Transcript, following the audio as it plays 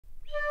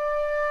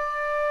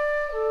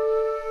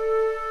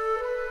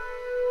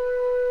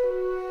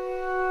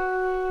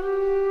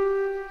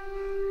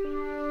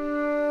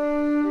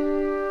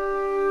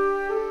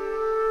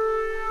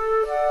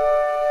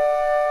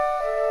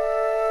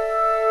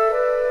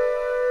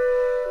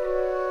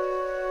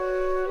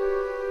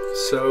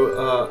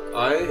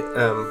I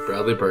am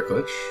Bradley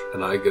Berklich,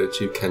 and I go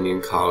to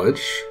Kenyon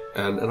College,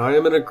 and I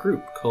am in a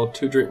group called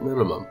Two Drink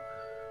Minimum,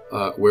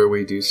 where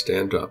we do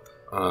stand-up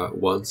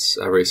once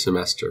every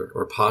semester,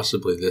 or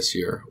possibly this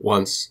year,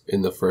 once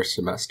in the first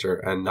semester,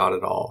 and not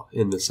at all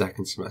in the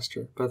second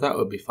semester, but that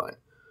would be fine.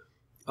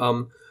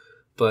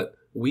 But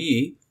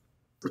we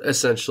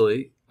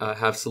essentially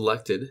have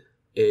selected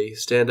a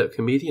stand-up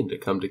comedian to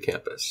come to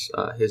campus.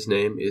 His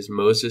name is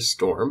Moses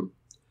Storm.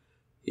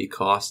 He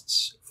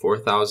costs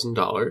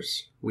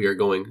 $4,000. We are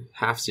going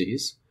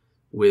halfsies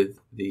with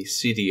the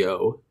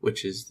CDO,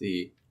 which is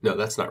no,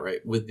 that's not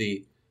right, with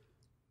the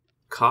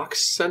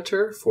Cox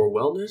Center for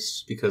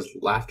Wellness, because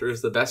laughter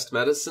is the best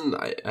medicine.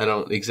 I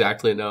don't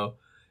exactly know.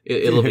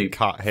 It'll be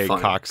Hey,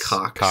 fun.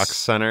 Cox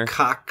Center.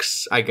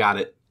 Cox, I got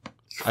it.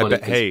 I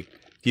bet. Hey,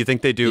 do you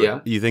think they do? Yeah?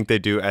 You think they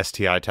do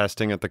STI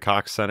testing at the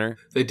Cox Center?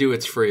 They do.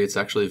 It's free. It's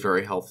actually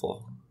very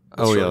helpful.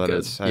 Oh, yeah, really that good.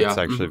 is. That's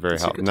actually very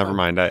helpful. Never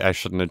mind. I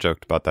shouldn't have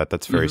joked about that.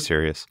 That's very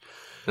serious.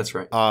 That's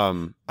right.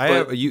 So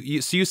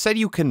you said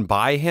you can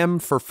buy him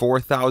for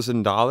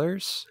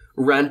 $4,000?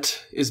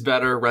 Rent is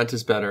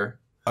better.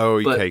 Oh,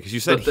 okay. Because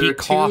you said he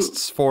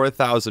costs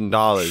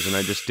 $4,000, and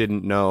I just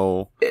didn't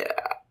know. Yeah.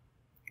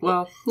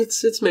 Well,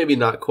 it's maybe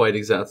not quite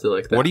exactly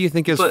like that. What do you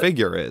think his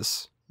figure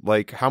is?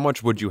 Like, how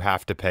much would you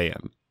have to pay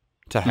him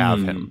to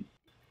have him?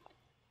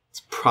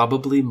 It's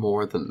probably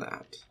more than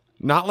that.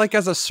 Not like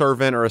as a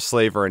servant or a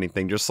slave or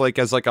anything, just like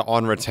as like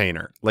on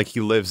retainer. Like he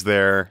lives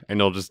there and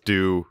he'll just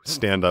do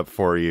stand up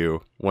for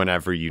you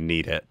whenever you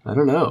need it. I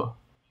don't know.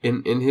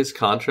 In his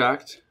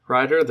contract,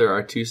 Ryder, there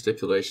are two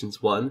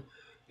stipulations. One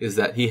is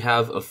that he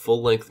have a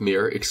full-length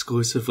mirror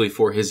exclusively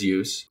for his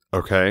use.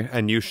 Okay,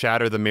 and you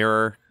shatter the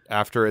mirror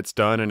after it's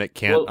done and it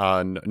can't,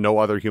 no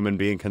other human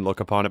being can look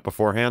upon it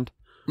beforehand?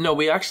 No,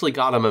 we actually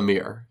got him a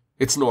mirror.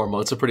 It's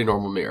normal. It's a pretty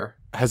normal mirror.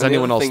 Has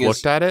anyone else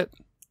looked at it?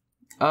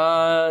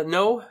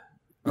 No.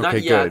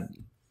 Not yet.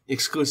 Good.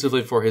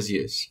 Exclusively for his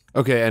use.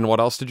 Okay, and what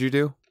else did you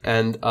do?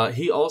 And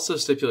he also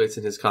stipulates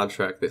in his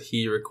contract that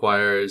he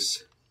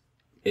requires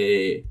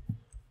a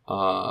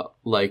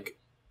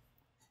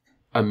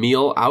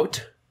meal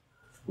out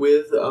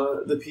with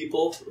the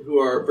people who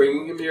are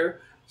bringing him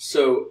here.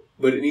 So,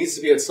 but it needs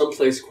to be at some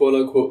place quote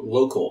unquote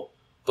local.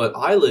 But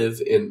I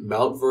live in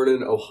Mount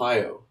Vernon,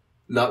 Ohio.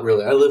 Not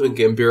really. I live in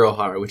Gambier,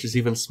 Ohio, which is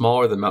even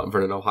smaller than Mount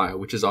Vernon, Ohio,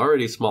 which is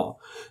already small.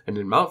 And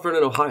in Mount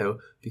Vernon, Ohio,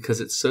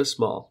 because it's so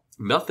small,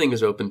 nothing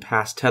is open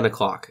past 10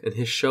 o'clock, and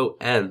his show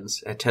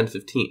ends at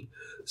 10:15.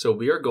 So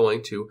we are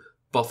going to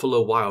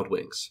Buffalo Wild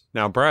Wings.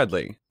 Now,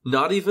 Bradley.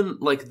 Not even,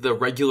 like, the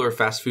regular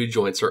fast food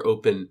joints are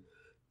open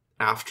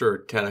after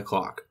 10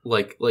 o'clock.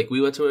 Like we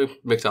went to a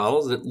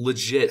McDonald's, and it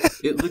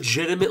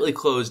legitimately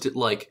closed at,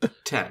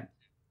 10.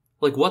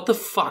 Like, what the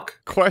fuck?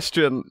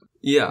 Question.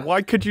 Yeah.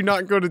 Why could you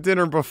not go to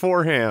dinner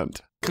beforehand?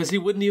 Because he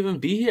wouldn't even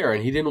be here,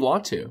 and he didn't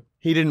want to.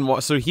 He didn't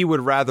want, so he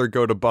would rather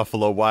go to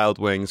Buffalo Wild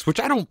Wings, which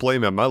I don't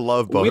blame him. I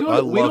love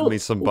me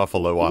some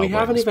Buffalo Wild Wings. We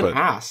haven't even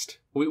asked.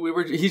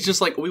 He's just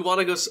like, we want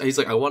to go. He's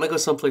like, I want to go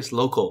someplace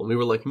local, and we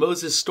were like,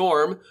 Moses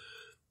Storm.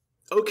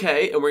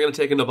 Okay, and we're gonna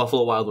take him to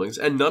Buffalo Wild Wings,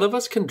 and none of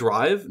us can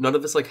drive. None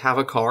of us have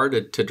a car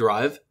to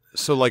drive.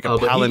 So like a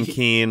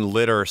palanquin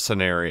litter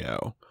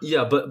scenario.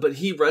 Yeah, but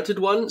he rented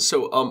one.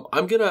 So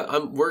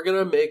we're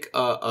gonna make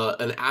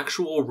an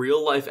actual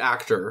real life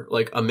actor,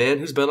 like a man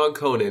who's been on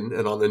Conan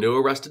and on the new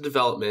Arrested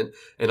Development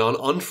and on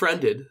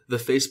Unfriended, the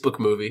Facebook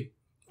movie.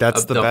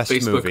 That's the best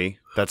movie.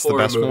 That's the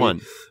best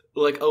one.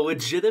 Like a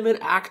legitimate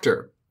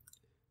actor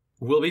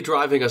will be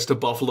driving us to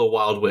Buffalo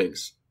Wild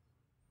Wings,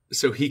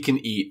 so he can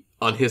eat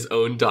on his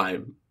own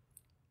dime.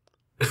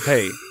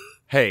 Hey.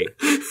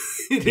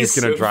 He's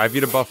going to drive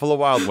you to Buffalo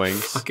Wild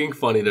Wings. Fucking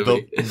funny to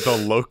me. The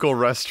local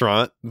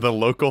restaurant, the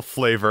local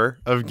flavor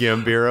of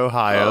Gambier,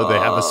 Ohio. They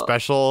have a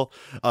special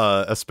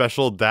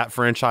that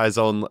franchise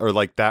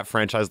that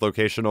franchise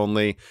location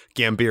only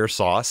Gambier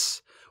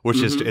sauce, which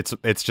is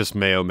it's just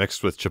mayo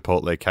mixed with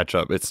chipotle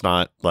ketchup. It's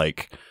not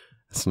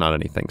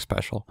anything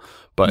special,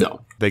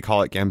 but they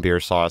call it Gambier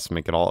sauce.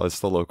 It's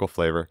the local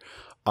flavor.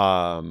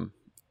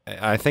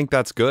 I think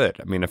that's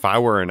good. I mean, if I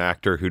were an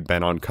actor who'd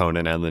been on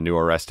Conan and the new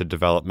Arrested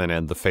Development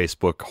and the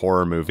Facebook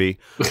horror movie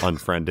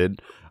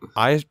Unfriended,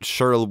 I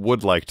sure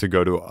would like to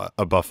go to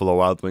a Buffalo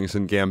Wild Wings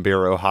in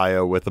Gambier,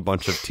 Ohio with a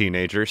bunch of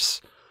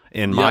teenagers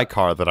in my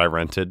car that I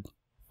rented.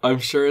 I'm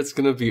sure it's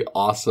going to be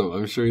awesome.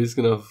 I'm sure he's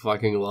going to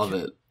fucking love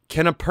it.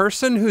 Can a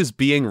person who's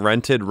being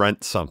rented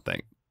rent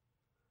something?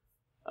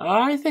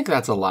 I think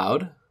that's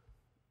allowed.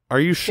 Are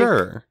you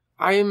sure?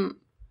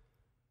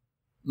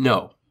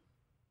 No.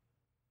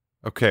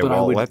 Okay,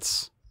 well,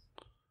 let's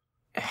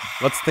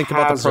think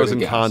about the pros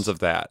and cons of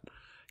that.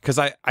 Because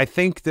I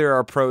think there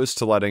are pros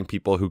to letting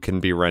people who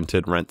can be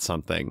rented rent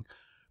something.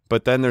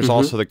 But then there's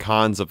also the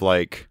cons of,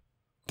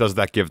 does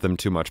that give them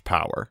too much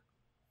power?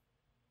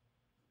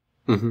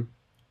 Mm-hmm.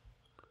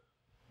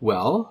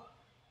 Well?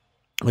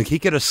 He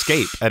could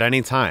escape at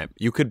any time.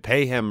 You could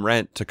pay him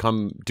rent to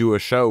come do a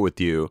show with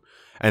you,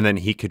 and then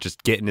he could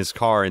just get in his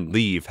car and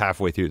leave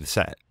halfway through the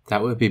set.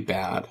 That would be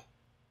bad.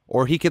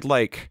 Or he could,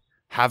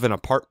 have an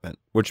apartment,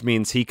 which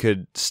means he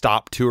could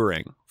stop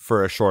touring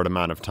for a short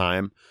amount of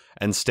time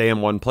and stay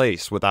in one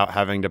place without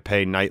having to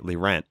pay nightly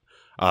rent,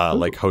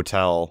 like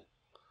hotel.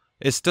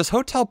 Does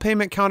hotel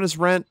payment count as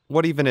rent?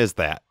 What even is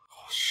that?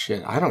 Oh,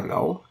 shit, I don't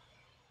know.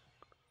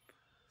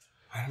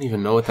 I don't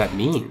even know what that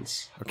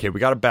means. Okay,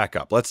 we got to back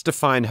up. Let's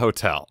define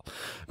hotel.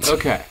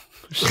 Okay.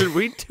 Should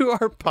we do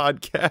our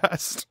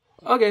podcast?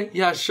 Okay,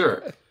 yeah,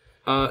 sure.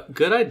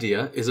 Good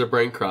idea is a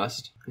brain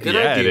crust. Good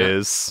yeah, idea. it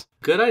is.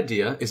 Good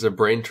idea is a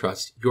brain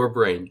trust your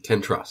brain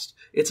can trust.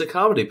 It's a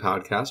comedy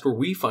podcast where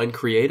we find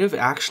creative,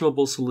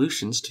 actionable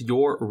solutions to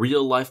your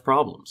real-life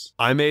problems.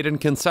 I'm Aiden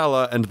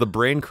Kinsella, and the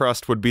brain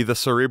crust would be the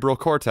cerebral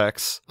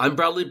cortex. I'm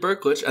Bradley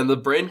Berklich, and the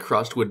brain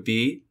crust would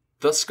be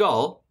the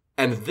skull,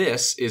 and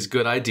this is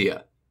Good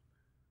Idea.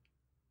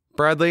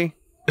 Bradley?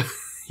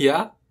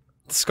 Yeah?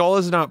 The skull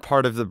is not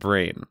part of the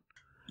brain.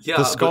 Yeah,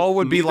 the skull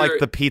would be like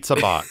the pizza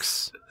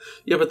box.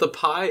 Yeah, but the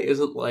pie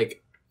isn't,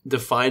 like,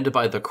 defined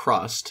by the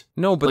crust.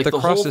 No, but like, the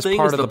crust is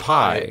part of the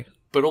pie.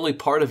 But only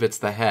part of it's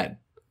the head.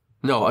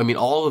 No, I mean,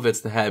 all of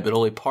it's the head, but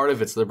only part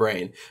of it's the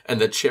brain. And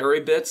the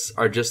cherry bits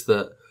are just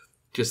the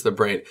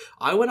brain.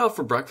 I went out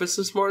for breakfast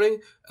this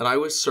morning, and I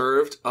was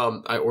served,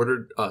 I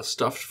ordered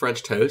stuffed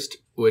French toast,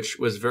 which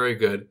was very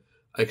good,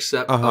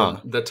 except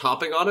the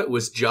topping on it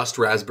was just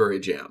raspberry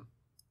jam.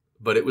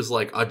 But it was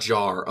like a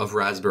jar of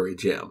raspberry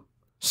jam.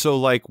 So,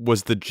 like,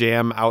 was the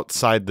jam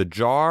outside the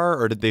jar,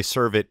 or did they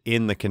serve it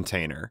in the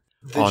container?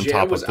 The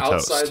jam was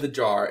outside the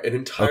jar, an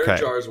entire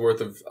jar's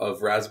worth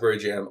of raspberry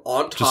jam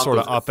on top. Just sort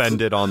of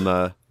upended on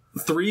the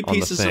 3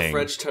 pieces of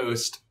French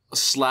toast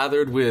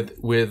slathered with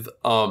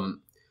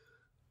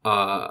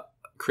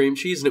cream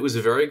cheese, and it was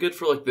very good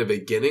for like the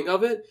beginning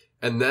of it.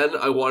 And then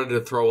I wanted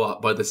to throw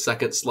up by the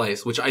second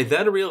slice, which I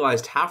then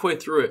realized halfway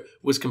through it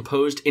was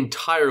composed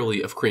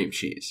entirely of cream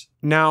cheese.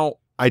 Now,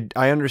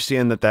 I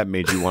understand that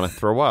made you want to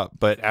throw up,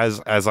 but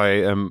as I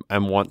am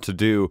want to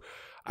do,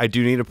 I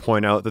do need to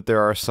point out that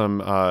there are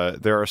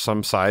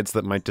some sides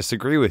that might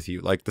disagree with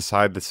you, like the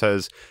side that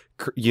says,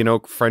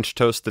 French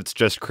toast that's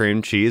just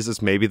cream cheese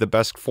is maybe the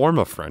best form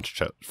of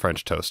French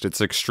toast.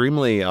 It's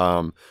extremely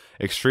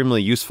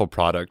useful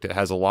product. It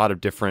has a lot of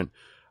different.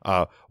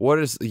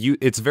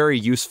 It's very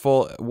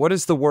useful. What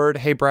is the word?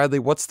 Hey, Bradley,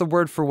 what's the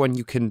word for when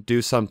you can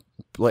do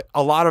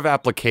a lot of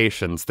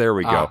applications? There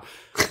we go.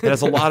 It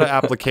has a lot of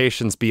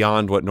applications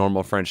beyond what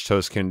normal French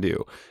toast can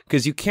do.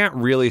 Because you can't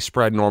really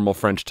spread normal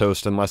French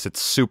toast unless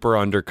it's super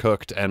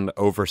undercooked and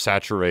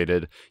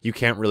oversaturated. You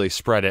can't really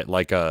spread it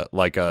like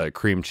a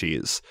cream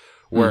cheese.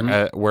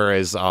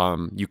 Whereas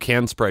you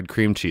can spread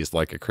cream cheese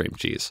like a cream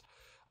chease.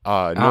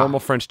 Normal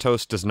French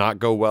toast does not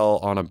go well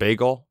on a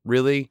bagel,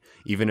 really,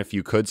 even if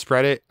you could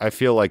spread it. I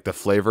feel like the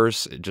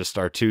flavors just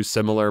are too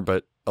similar,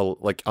 but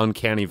like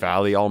uncanny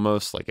valley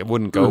almost, like it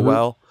wouldn't go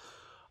well.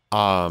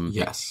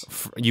 Yes.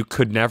 You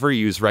could never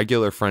use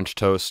regular French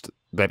toast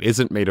that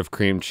isn't made of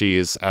cream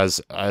cheese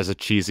as a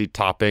cheesy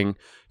topping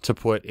to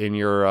put in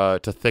your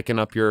to thicken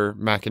up your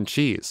mac and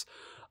cheese.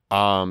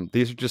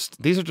 These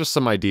are just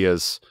some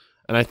ideas,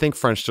 and I think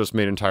French toast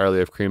made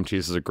entirely of cream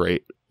cheese is a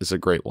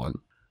great one.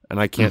 And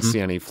I can't see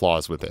any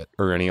flaws with it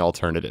or any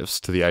alternatives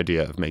to the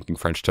idea of making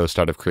French toast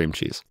out of cream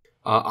cheese.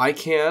 I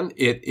can.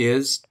 It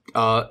is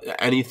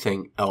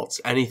anything else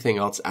at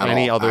all.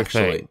 Any other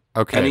actually. thing.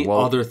 Okay.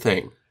 Other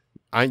thing.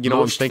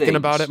 I'm thinking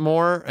about it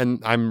more,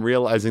 and I'm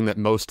realizing that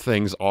most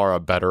things are a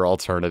better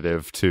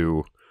alternative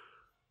to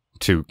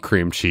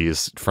cream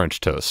cheese French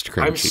toast.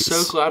 I'm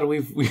so glad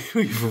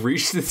we've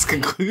reached this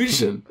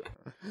conclusion.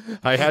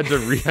 I had to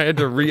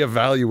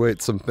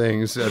reevaluate some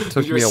things. It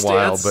took me a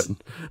while, but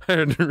I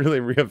had to really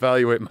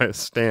reevaluate my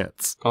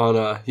stance on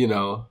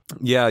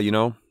Yeah,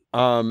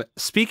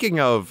 speaking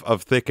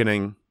of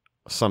thickening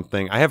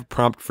something, I have a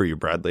prompt for you,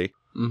 Bradley.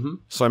 Mm-hmm.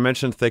 So I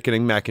mentioned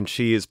thickening mac and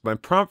cheese. My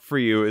prompt for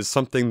you is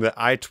something that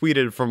I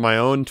tweeted from my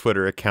own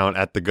Twitter account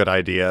at The Good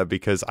Idea,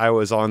 because I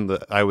was on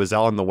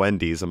the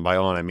Wendy's, and by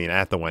on I mean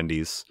at the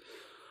Wendy's.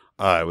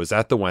 I was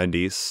at the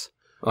Wendy's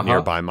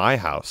nearby my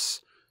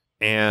house,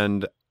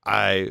 and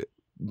I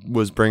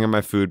was bringing my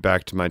food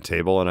back to my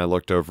table, and I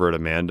looked over at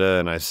Amanda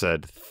and I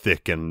said,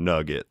 "Thicken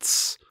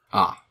nuggets."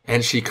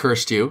 And she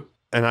cursed you.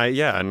 And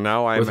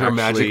now I'm with her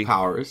magic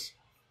powers.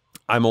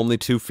 I'm only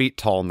 2 feet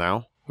tall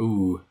now.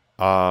 Ooh.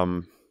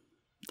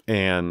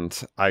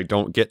 And I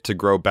don't get to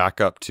grow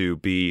back up to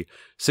be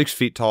 6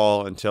 feet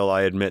tall until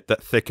I admit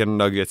that thicken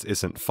nuggets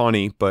isn't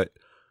funny, but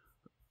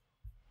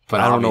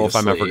I don't know if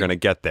I'm ever going to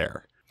get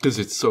there. Because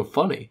it's so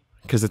funny.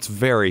 Because it's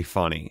very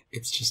funny.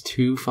 It's just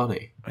too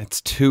funny.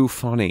 It's too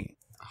funny.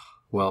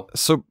 Well.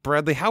 So,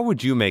 Bradley, how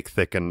would you make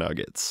thicken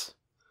nuggets?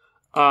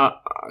 You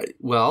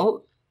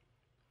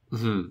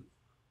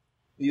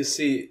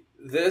see,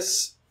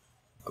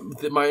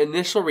 my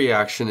initial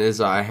reaction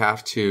is I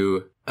have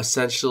to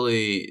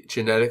essentially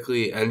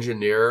genetically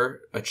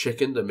engineer a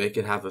chicken to make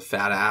it have a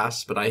fat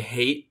ass, but I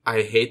hate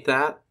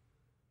that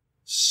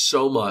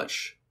so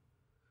much.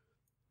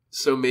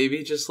 So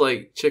maybe just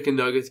like chicken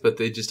nuggets, but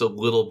they just a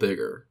little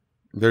bigger.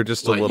 They're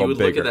just a little bigger. You would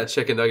look at that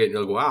chicken nugget and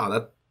you're like,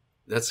 wow,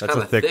 that's kind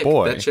of thick.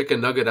 boy. That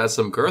chicken nugget has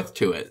some girth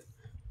to it.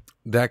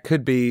 That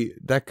could be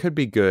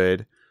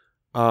good.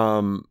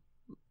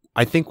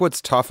 I think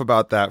what's tough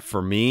about that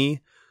for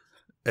me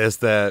is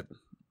that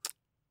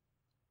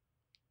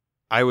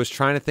I was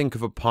trying to think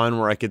of a pun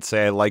where I could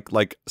say I like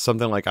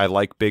something like I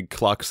like big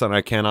clucks and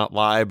I cannot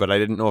lie, but I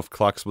didn't know if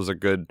clucks was a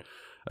good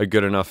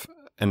enough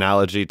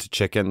analogy to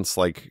chickens.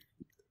 Like,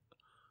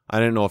 I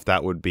didn't know if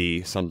that would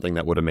be something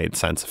that would have made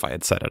sense if I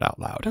had said it out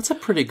loud. That's a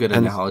pretty good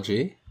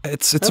analogy.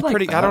 It's a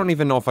pretty. I don't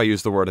even know if I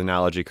used the word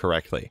analogy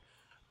correctly.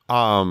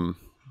 I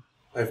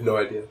have no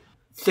idea.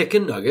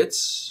 Thicken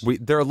nuggets.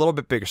 They're a little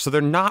bit bigger. So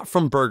they're not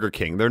from Burger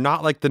King. They're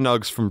not like the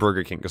nugs from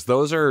Burger King, because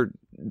those are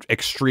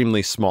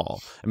extremely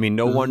small. I mean,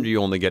 no wonder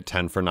you only get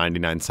 10 for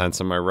 99 cents.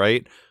 Am I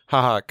right?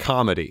 Haha,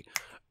 comedy.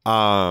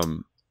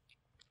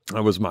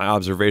 That was my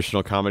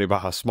observational comedy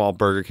about how small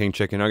Burger King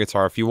chicken nuggets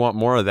are. If you want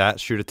more of that,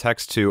 shoot a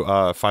text to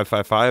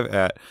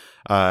 555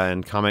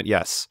 and comment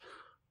yes.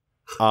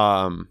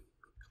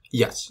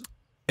 Yes.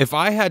 If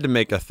I had to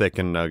make a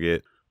thicken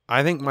nugget,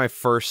 I think my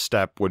first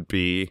step would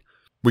be,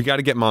 we got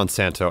to get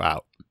Monsanto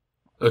out.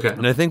 Okay.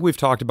 And I think we've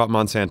talked about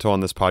Monsanto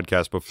on this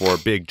podcast before.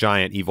 Big,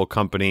 giant, evil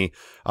company,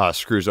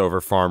 screws over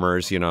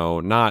farmers. You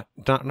know, not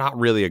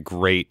really a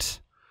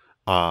great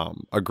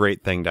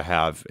thing to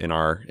have in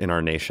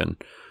our nation.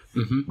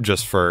 Mm-hmm.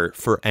 Just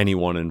for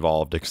anyone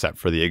involved except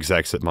for the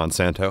execs at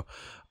Monsanto.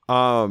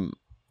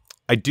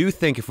 I do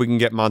think if we can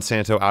get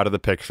Monsanto out of the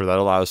picture, that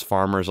allows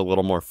farmers a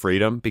little more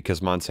freedom,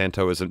 because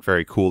Monsanto isn't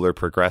very cool or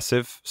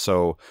progressive.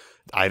 So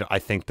I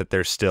think that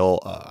there's still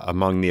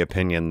among the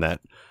opinion that,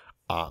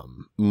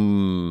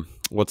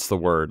 what's the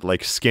word?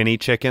 Like skinny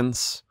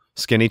chicks.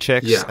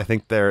 Yeah. I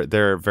think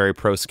they're very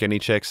pro skinny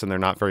chicks, and they're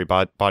not very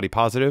body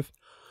positive.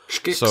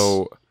 Skicks.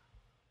 So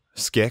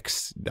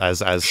skicks, as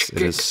Skicks.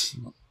 It is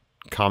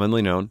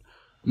commonly known.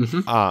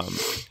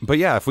 Mm-hmm. But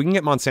yeah, if we can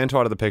get Monsanto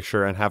out of the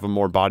picture and have a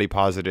more body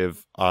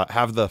positive,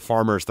 have the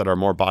farmers that are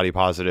more body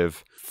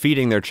positive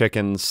feeding their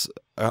chickens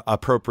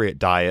appropriate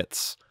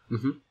diets,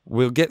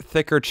 we'll get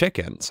thicker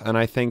chickens. And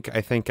I think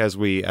as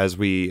we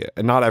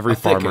not every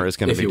farmer is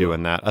going to be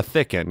doing that. A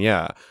thicken,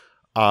 yeah.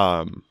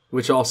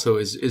 Which also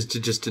is to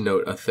just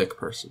denote a thick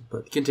person.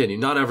 But continue.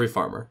 Not every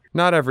farmer.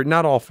 Not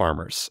all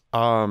farmers.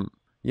 Not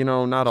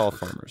all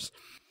farmers.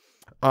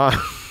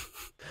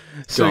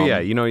 So yeah,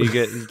 you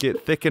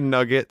get thickened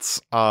nuggets.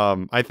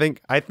 I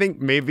think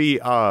maybe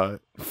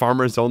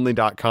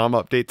farmersonly.com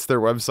updates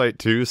their website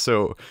too.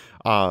 So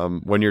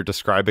when you're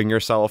describing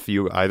yourself,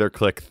 you either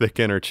click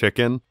thicken or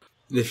chicken.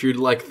 If you're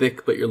like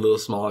thick but you're a little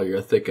smaller, you're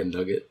a thickened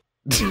nugget.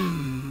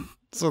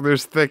 So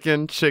there's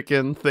thicken,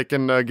 chicken,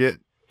 thicken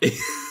nugget.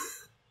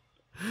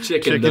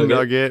 Chicken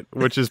nugget,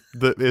 which is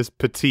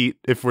petite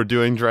if we're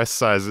doing dress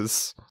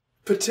sizes.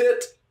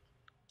 Petite.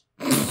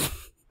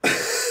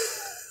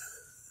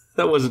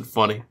 That wasn't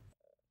funny.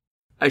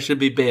 I should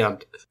be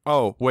banned.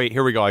 Oh, wait,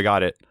 here we go. I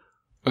got it.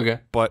 Okay.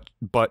 Butt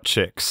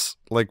chicks.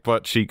 Like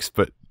butt cheeks,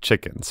 but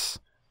chickens.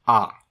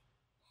 Ah.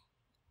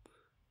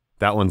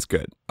 That one's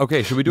good.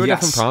 Okay, should we do a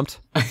different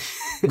prompt?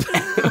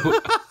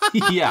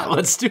 Yeah,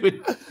 let's do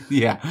it.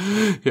 Yeah.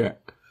 Here.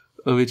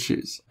 Let me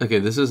choose. Okay,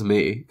 this is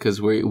me,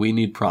 because we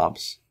need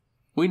prompts.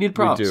 We need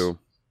prompts. We do.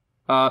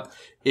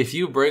 If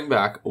you bring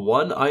back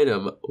one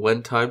item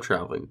when time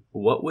traveling,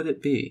 what would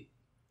it be?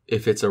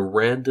 If it's a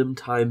random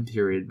time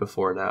period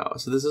before now.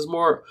 So this is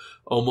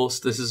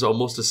almost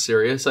a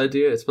serious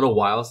idea. It's been a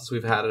while since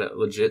we've had a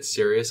legit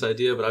serious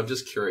idea, but I'm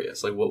just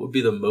curious. Like, what would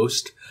be the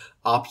most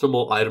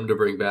optimal item to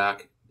bring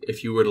back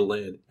if you were to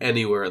land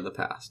anywhere in the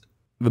past?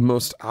 The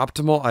most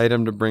optimal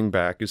item to bring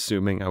back,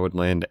 assuming I would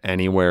land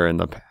anywhere in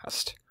the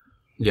past.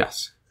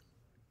 Yes.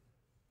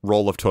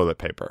 Roll of toilet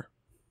paper.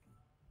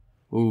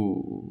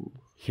 Ooh.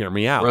 Hear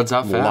me out. Runs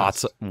out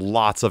fast.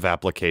 Lots of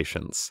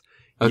applications.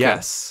 Okay.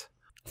 Yes.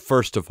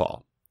 First of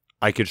all,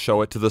 I could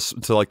show it to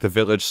the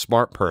village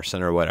smart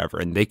person or whatever,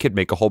 and they could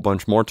make a whole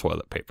bunch more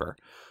toilet paper.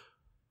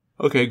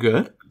 Okay,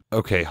 good.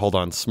 Okay, hold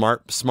on.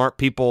 Smart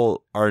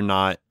people are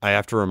not, I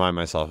have to remind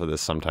myself of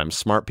this sometimes.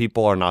 Smart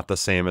people are not the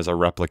same as a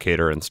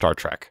replicator in Star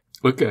Trek.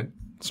 Okay.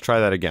 Let's try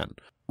that again.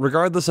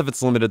 Regardless of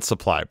its limited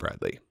supply,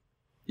 Bradley.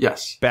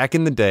 Yes. Back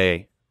in the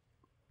day,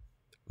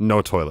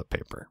 no toilet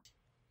paper.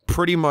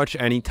 Pretty much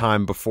any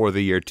time before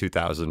the year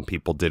 2000,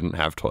 people didn't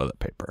have toilet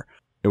paper.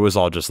 It was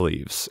all just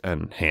leaves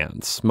and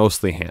hands,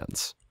 mostly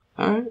hands.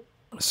 All right.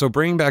 So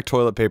bringing back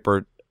toilet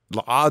paper,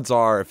 the odds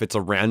are if it's a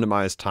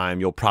randomized time,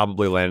 you'll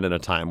probably land in a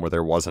time where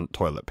there wasn't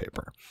toilet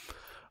paper.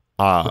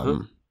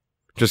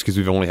 Just because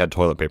we've only had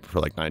toilet paper for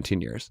like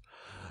 19 years.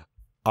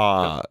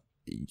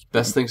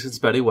 Best thing since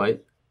Betty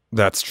White.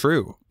 That's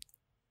true.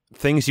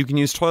 Things you can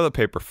use toilet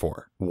paper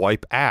for.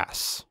 Wipe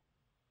ass.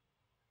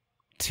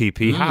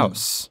 TP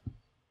house.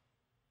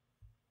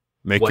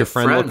 Make your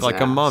friend look like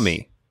a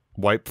mummy.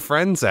 Wipe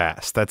friend's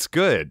ass. That's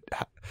good.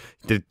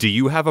 Do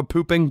you have a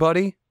pooping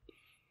buddy?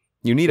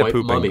 You need a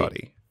pooping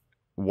buddy.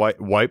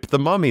 Wipe the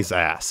mummy's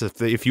ass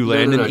if you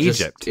land in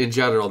Egypt. In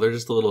general, they're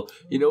just a little...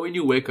 You know when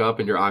you wake up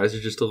and your eyes are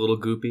just a little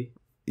goopy?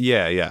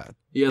 Yeah.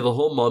 Yeah, the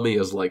whole mummy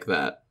is like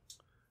that.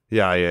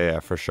 Yeah,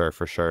 for sure.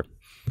 So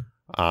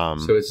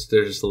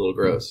they're just a little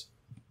gross.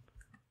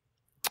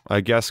 I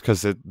guess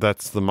because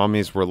that's the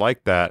mummies were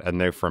like that, and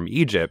they're from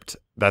Egypt.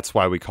 That's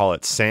why we call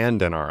it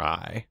sand in our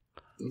eye.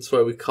 That's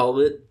why we call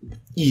it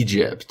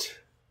Egypt.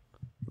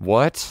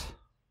 What?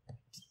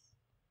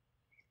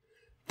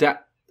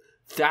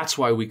 That's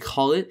why we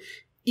call it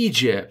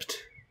Egypt.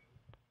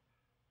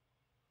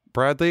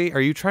 Bradley, are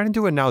you trying to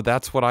do a now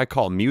that's what I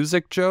call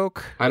music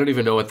joke? I don't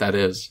even know what that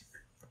is.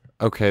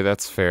 Okay,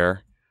 that's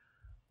fair.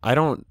 I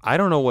don't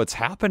know what's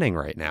happening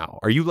right now.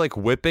 Are you like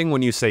whipping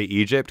when you say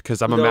Egypt?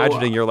 Because I'm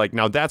imagining you're like,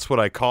 now that's what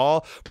I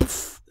call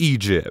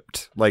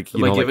Egypt. Like,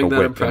 you know, like a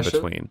whip impression?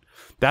 In between.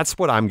 That's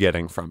what I'm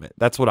getting from it.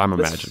 That's what I'm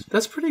imagining.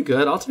 That's pretty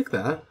good. I'll take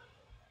that.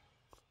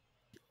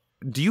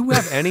 Do you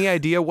have any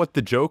idea what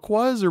the joke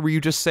was? Or were you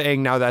just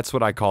saying, now that's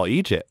what I call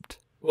Egypt?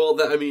 Well,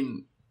 I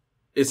mean,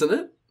 isn't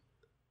it?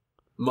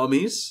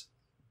 Mummies?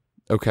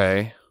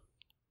 Okay.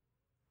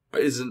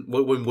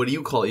 What do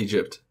you call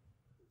Egypt?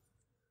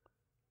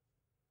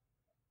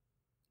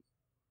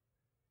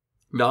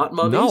 Not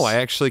mummies? No, I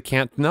actually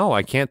can't. No,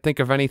 I can't think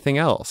of anything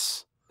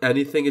else.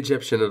 Anything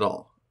Egyptian at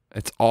all?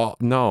 It's all...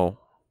 No.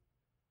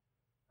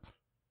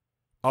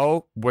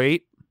 Oh,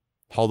 wait.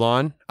 Hold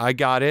on. I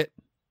got it.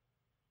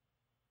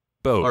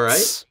 Boats. All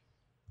right.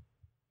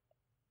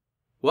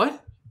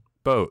 What?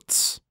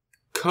 Boats.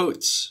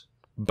 Coats.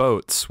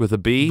 Boats with a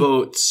B.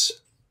 Boats.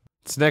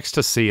 It's next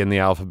to C in the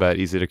alphabet.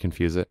 Easy to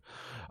confuse it.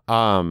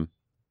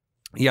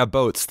 Yeah,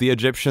 boats. The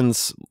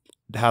Egyptians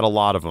had a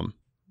lot of them.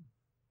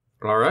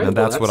 All right. And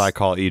that's what I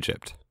call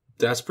Egypt.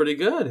 That's pretty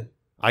good.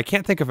 I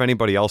can't think of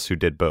anybody else who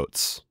did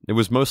boats. It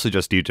was mostly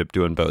just Egypt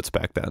doing boats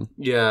back then.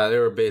 Yeah, they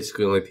were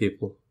basically only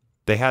people.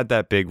 They had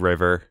that big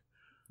river,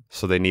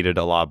 so they needed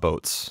a lot of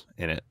boats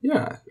in it.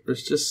 Yeah,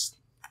 there's just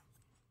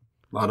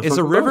a lot of Is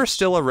a river boats.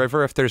 still a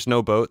river if there's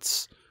no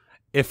boats?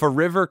 If a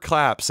river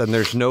claps and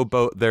there's no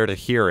boat there to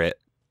hear it,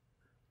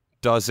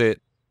 does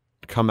it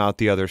come out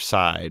the other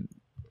side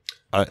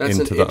into the ocean?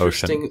 That's an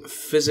interesting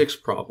physics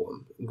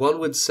problem. One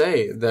would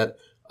say that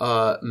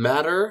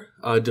matter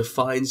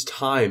defines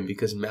time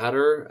because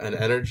matter and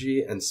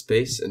energy and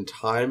space and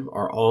time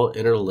are all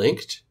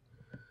interlinked.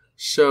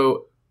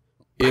 So,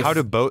 how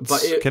do boats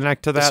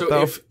connect to that,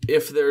 though?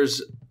 If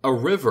there's a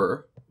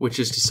river, which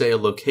is to say a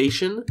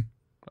location,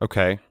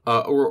 okay,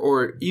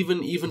 or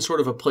even sort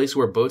of a place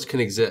where boats can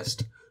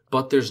exist,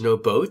 but there's no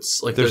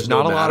boats, like there's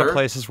not a lot of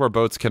places where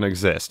boats can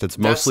exist. It's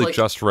mostly like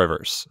just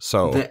rivers.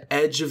 So the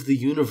edge of the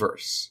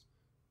universe,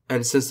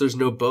 and since there's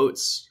no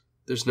boats,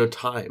 there's no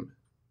time.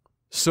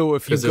 So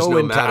if you go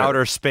into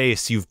outer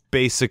space,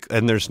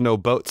 and there's no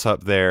boats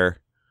up there,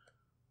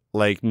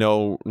 like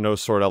no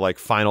sort of like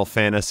Final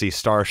Fantasy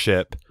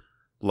starship,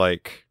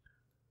 like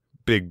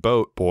big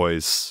boat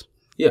boys.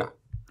 Yeah.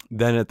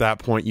 Then at that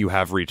point you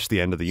have reached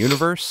the end of the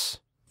universe.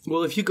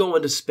 Well, if you go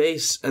into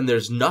space and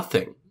there's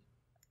nothing,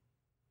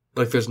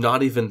 like there's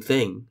not even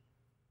thing,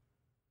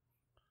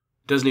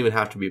 doesn't even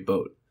have to be a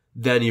boat,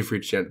 then you've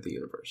reached the end of the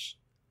universe.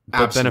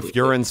 But Absolutely. Then if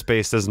you're in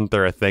space, isn't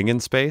there a thing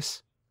in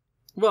space?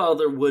 Well,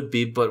 there would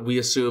be, but we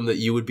assume that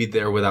you would be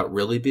there without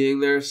really being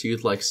there, so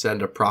you'd like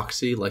send a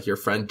proxy, like your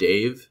friend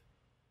Dave.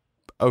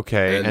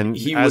 Okay, and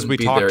he as we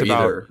talked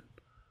about either,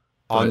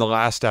 on the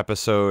last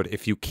episode,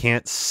 if you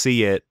can't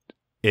see it,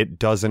 it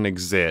doesn't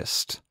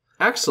exist.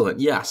 Excellent,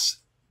 yes.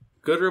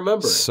 Good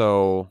remembering.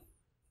 So,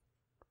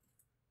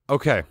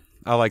 okay,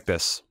 I like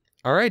this.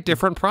 All right,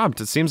 different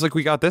prompt. It seems like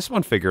we got this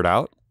one figured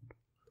out.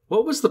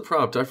 What was the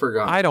prompt? I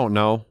forgot. I don't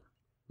know.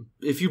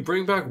 If you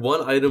bring back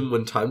one item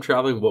when time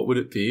traveling, what would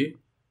it be?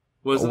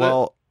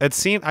 It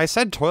seemed I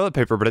said toilet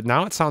paper, but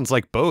now it sounds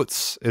like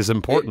boats is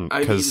important.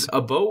 Because a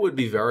boat would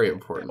be very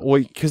important.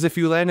 Well, because if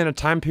you land in a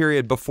time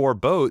period before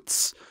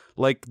boats,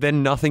 like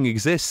then nothing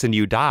exists and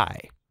you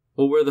die.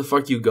 Well, where the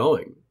fuck are you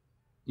going?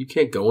 You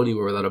can't go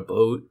anywhere without a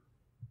boat.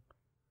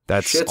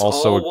 That's Shit's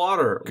also all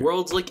water.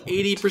 World's like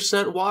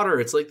 80%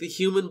 water. It's like the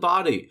human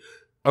body.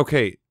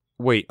 Okay,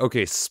 wait.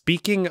 Okay,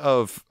 speaking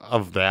of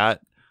that,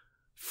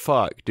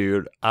 fuck,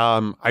 dude.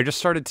 I just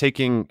started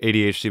taking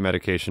ADHD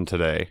medication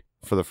today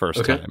for the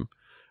first time.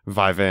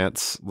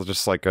 Vyvanse,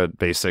 just like a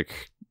basic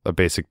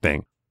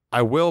thing.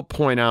 I will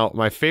point out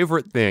my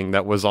favorite thing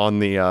that was on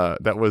the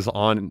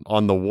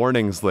on the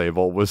warnings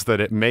label was that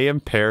it may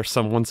impair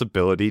someone's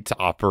ability to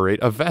operate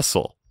a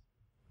vessel.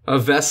 A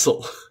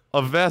vessel.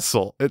 A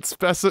vessel.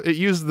 It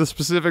used the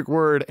specific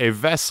word, a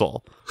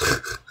vessel.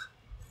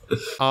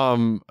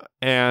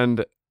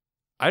 And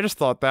I just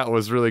thought that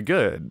was really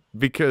good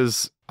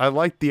because I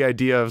like the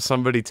idea of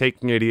somebody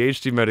taking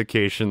ADHD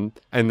medication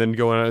and then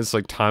going, it's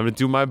like, time to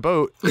do my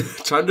boat.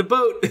 Time to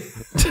boat.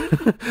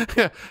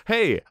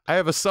 Hey, I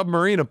have a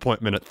submarine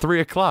appointment at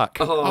 3:00.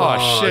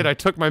 Oh, shit, I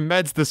took my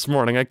meds this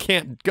morning. I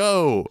can't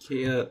go.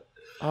 Can't.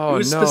 Oh, it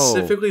was no.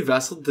 Specifically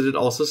vessel? Did it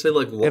also say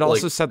like It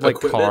also said like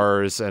equipment?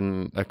 Cars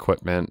and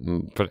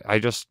equipment. But I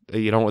just,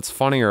 it's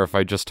funnier if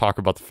I just talk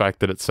about the fact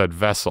that it said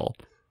vessel.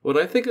 When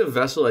I think of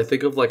vessel, I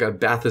think of like a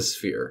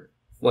bathysphere.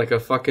 Like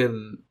a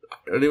fucking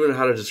I don't even know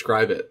how to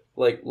describe it.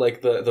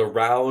 Like the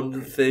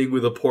round thing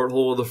with a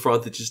porthole in the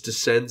front that just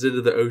descends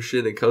into the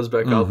ocean and comes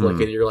back up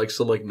like, and you're like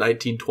some like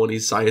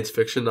 1920s science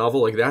fiction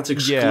novel. Like that's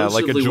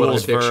exclusively like a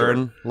Jules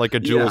Verne, like a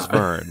Jules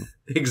Verne.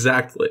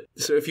 Exactly.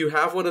 So if you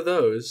have one of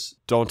those,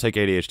 don't take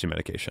ADHD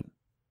medication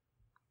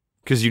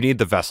because you need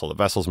the vessel. The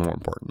vessel's more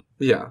important.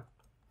 Yeah.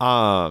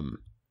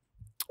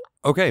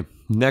 Okay.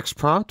 Next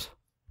prompt.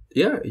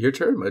 Yeah, your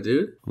turn, my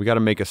dude. We got to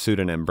make a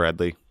pseudonym,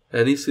 Bradley.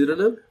 Any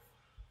pseudonym?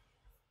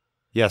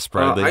 Yes,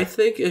 Bradley. I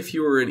think if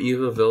you were an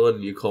evil villain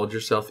and you called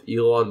yourself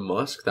Elon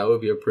Musk, that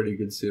would be a pretty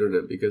good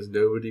pseudonym because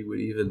nobody would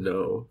even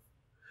know.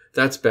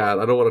 That's bad.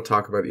 I don't want to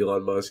talk about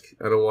Elon Musk.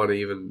 I don't want to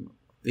even.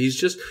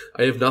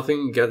 I have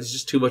nothing against. He's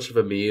just too much of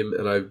a meme,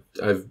 and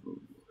I've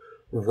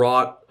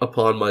wrought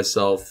upon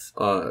myself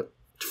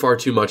far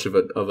too much of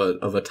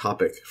a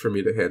topic for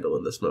me to handle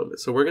in this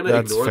moment. So we're gonna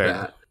ignore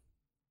that.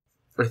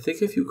 I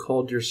think if you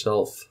called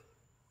yourself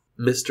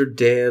Mr.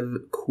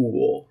 Dan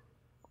Cool,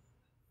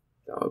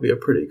 that would be a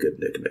pretty good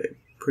nickname.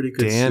 Pretty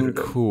good Dan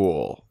pseudonym.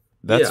 Cool.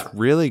 That's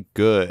really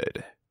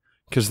good.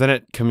 Because then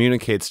it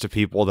communicates to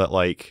people that,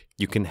 like,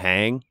 you can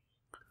hang.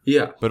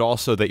 Yeah. But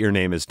also that your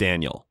name is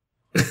Daniel.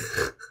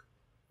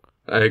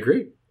 I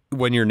agree.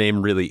 When your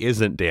name really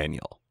isn't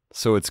Daniel.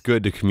 So it's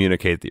good to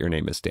communicate that your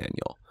name is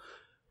Daniel.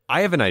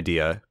 I have an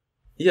idea.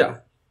 Yeah.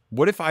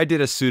 What if I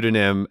did a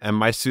pseudonym and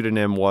my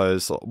pseudonym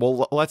was,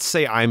 well, let's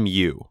say I'm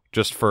you,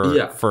 just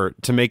to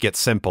make it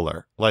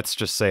simpler. Let's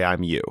just say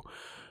I'm you.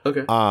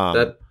 Okay.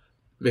 That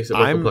makes it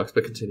more complex,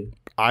 but continue.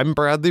 I'm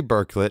Bradley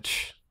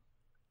Berklich,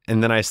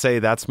 and then I say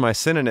that's my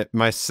synonym,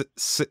 my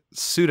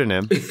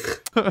pseudonym.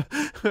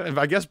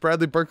 I guess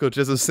Bradley Berklich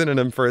is a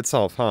synonym for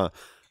itself, huh?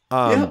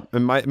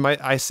 And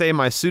I say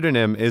my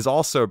pseudonym is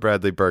also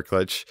Bradley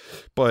Berklich,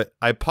 but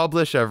I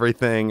publish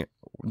everything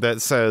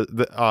that says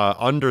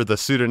under the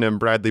pseudonym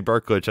Bradley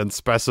Berklich and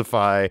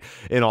specify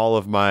in all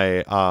of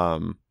my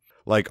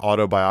like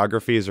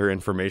autobiographies or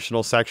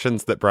informational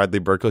sections that Bradley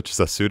Berklich is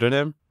a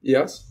pseudonym.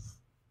 Yes.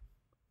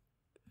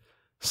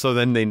 So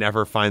then they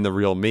never find the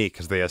real me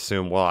because they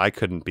assume, well, I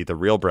couldn't be the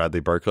real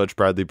Bradley Berklich.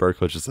 Bradley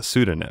Berklich is a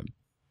pseudonym.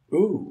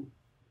 Ooh,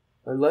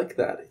 I like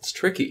that. It's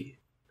tricky.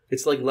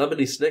 It's like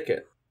Lemony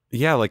Snicket.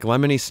 Yeah, like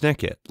Lemony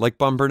Snicket, like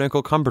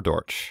Bumbernickel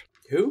Cumberdorch.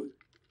 Who?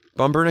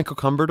 Bumbernickel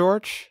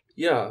Cumberdorch?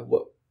 Yeah.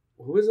 What?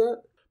 Who is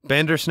that?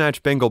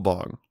 Bandersnatch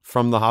Binglebong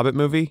from the Hobbit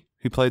movie.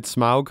 He played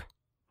Smaug.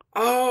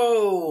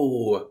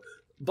 Oh,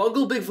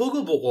 Bungle Big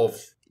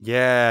Vogelwolf.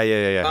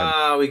 Yeah.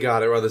 Ah, we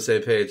got it. We're on the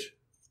same page.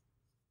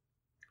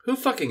 Who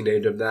fucking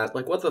named him that?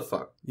 Like, what the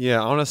fuck? Yeah,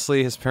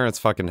 honestly, his parents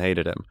fucking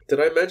hated him. Did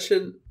I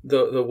mention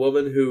the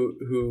woman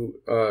who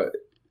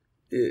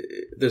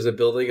there's a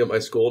building at my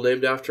school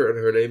named after, and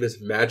her name is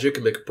Magic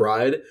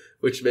McBride,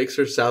 which makes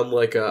her sound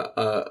like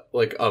a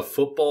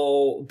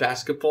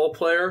basketball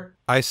player.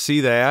 I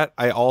see that.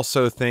 I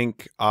also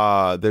think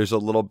there's a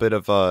little bit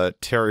of a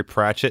Terry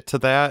Pratchett to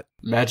that.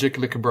 Magic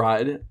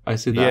McBride. I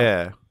see that.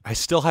 Yeah. I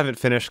still haven't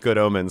finished Good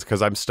Omens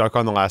because I'm stuck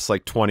on the last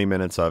like 20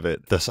 minutes of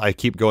it. I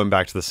keep going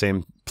back to the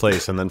same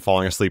place and then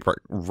falling asleep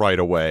right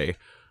away.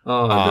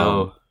 Oh,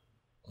 no.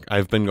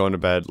 I've been going to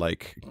bed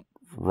like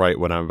right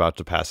when I'm about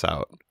to pass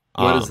out.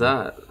 What is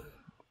that?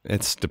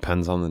 It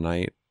depends on the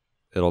night.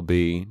 It'll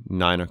be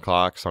 9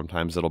 o'clock.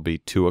 Sometimes it'll be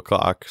 2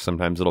 o'clock.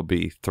 Sometimes it'll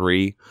be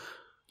 3.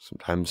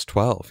 Sometimes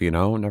 12,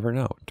 never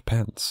know. It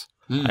depends.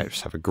 I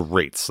just have a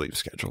great sleep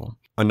schedule.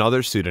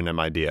 Another pseudonym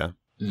idea.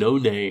 No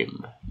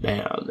name,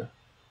 man.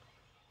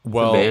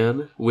 Well, the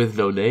man with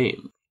no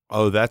name.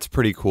 Oh, that's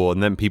pretty cool.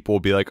 And then people will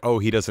be like, oh,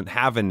 he doesn't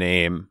have a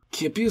name.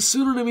 Can't be a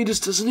pseudonym. He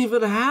just doesn't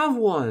even have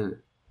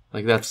one.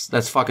 Like,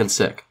 that's fucking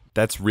sick.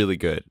 That's really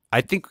good.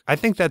 I think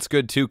that's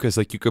good too, because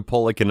like you could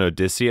pull like an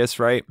Odysseus,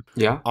 right?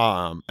 Yeah.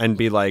 And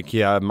be like,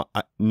 yeah,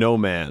 no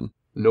man.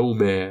 No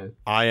man.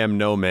 I am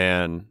no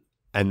man.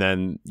 And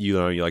then you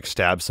like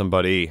stab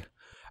somebody,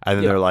 and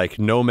then they're like,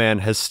 no man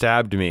has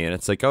stabbed me, and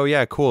it's like, oh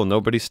yeah, cool,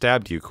 nobody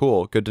stabbed you,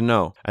 cool, good to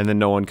know. And then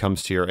no one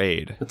comes to your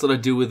aid. That's what I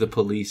do with the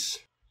police.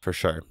 For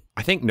sure.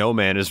 I think no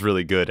man is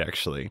really good,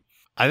 actually.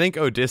 I think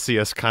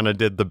Odysseus kind of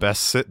did the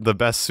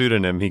best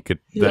pseudonym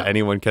that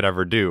anyone could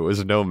ever do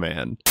was no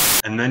man.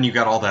 And then you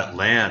got all that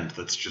land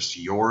that's just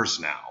yours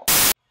now.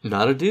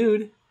 Not a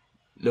dude.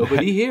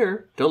 Nobody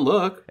here. Don't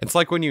look. It's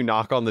like when you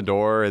knock on the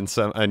door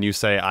and you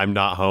say, I'm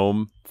not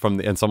home,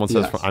 and someone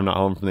says, I'm not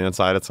home from the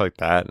inside. It's like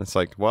that. And it's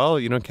like, well,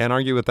 can't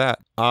argue with that.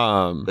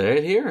 They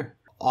ain't here.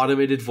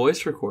 Automated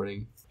voice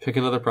recording. Pick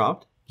another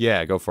prompt.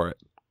 Yeah, go for it.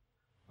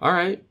 All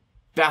right.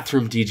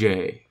 Bathroom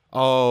DJ.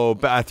 Oh,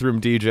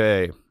 bathroom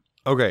DJ.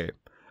 Okay.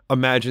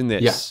 Imagine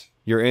this. Yes.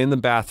 You're in the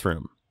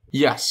bathroom.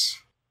 Yes.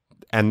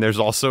 And there's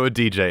also a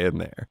DJ in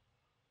there.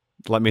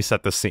 Let me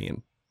set the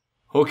scene.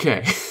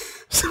 Okay.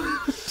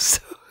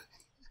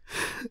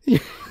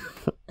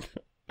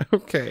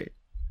 Okay.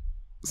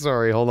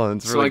 Sorry, hold on.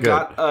 It's really good. So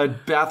I got a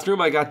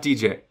bathroom, I got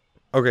DJ.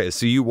 Okay,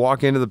 so you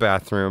walk into the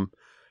bathroom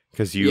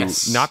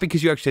because not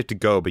because you actually have to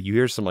go, but you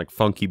hear some like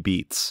funky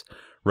beats,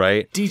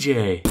 right?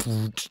 DJ.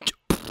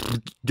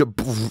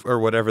 or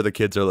whatever the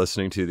kids are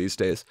listening to these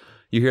days.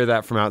 You hear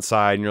that from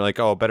outside and you're like,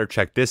 oh, better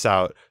check this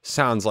out.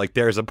 Sounds like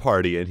there's a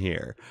party in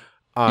here.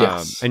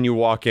 Yes. And you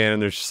walk in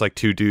and there's just like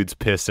two dudes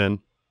pissing,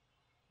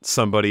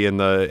 somebody in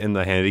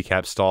the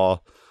handicap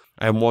stall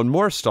and one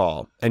more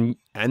stall. And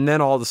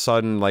then all of a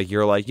sudden, like,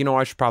 you're like,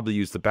 I should probably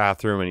use the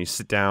bathroom, and you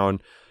sit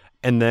down,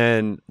 and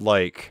then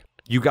like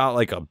you got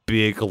like a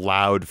big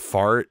loud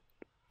fart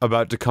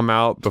about to come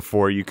out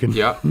before you can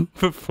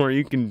before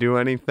you can do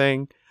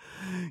anything,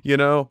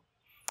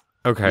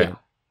 Okay. Yeah.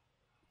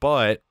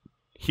 But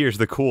here's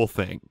the cool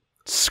thing.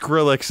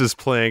 Skrillex is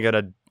playing at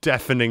a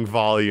deafening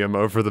volume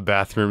over the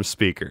bathroom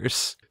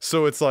speakers.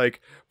 So it's like,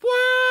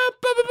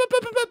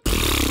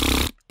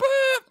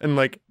 and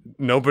like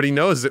nobody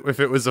knows if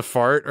it was a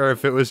fart or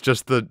if it was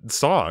just the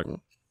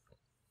song.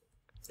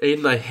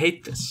 Aiden, I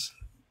hate this.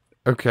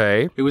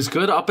 Okay. It was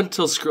good up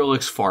until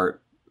Skrillex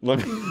fart.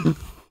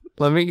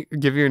 Let me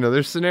give you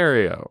another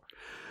scenario.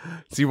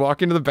 So you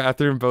walk into the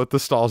bathroom, both the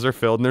stalls are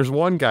filled, and there's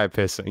one guy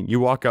pissing. You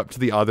walk up to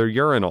the other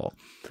urinal.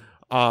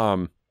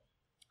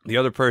 The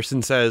other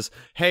person says,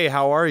 hey,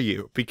 how are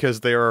you? Because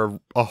they are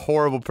a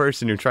horrible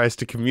person who tries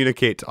to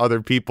communicate to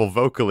other people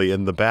vocally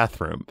in the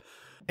bathroom.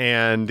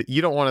 And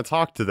you don't want to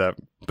talk to them,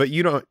 but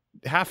you don't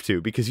have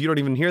to, because you don't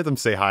even hear them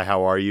say, hi,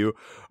 how are you?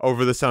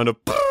 Over the sound of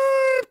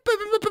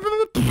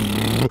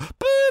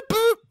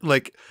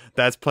like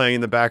that's playing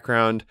in the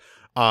background.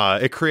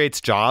 It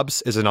creates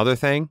jobs is another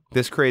thing.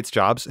 This creates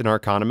jobs in our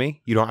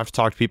economy. You don't have to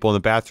talk to people in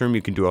the bathroom.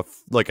 You can do a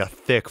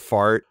thick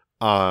fart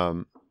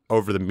over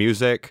the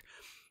music.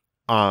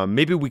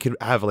 Maybe we could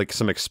have like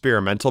some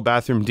experimental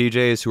bathroom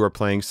DJs who are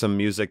playing some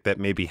music that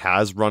maybe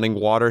has running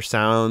water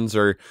sounds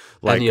or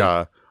like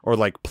or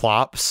like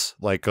plops,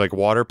 like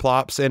water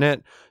plops in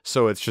it.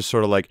 So it's just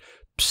sort of like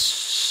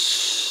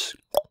psst.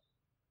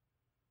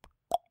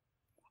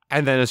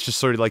 And then it's just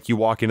sort of like you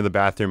walk into the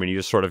bathroom and you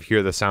just sort of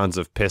hear the sounds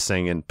of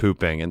pissing and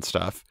pooping and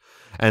stuff.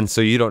 And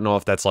so you don't know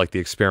if that's like the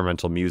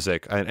experimental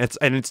music. And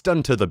it's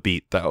done to the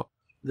beat though.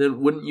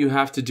 Then wouldn't you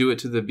have to do it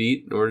to the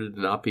beat in order to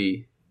not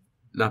be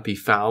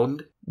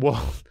found?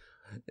 Well,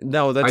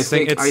 no, it's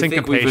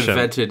syncopation.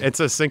 It's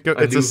a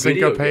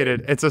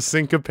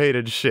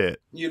syncopated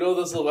shit. You know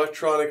those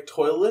electronic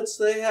toilets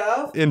they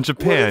have in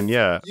Japan?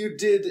 Yeah. You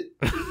did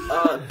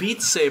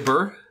Beat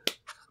Saber.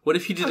 What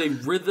if you did a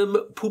rhythm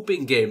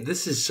pooping game?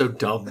 This is so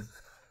dumb.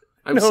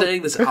 I'm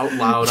saying this out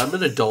loud. I'm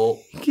an adult.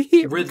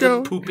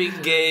 Rhythm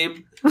pooping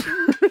game.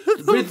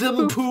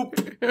 Rhythm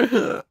poop.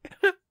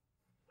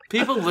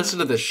 People listen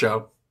to this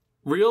show.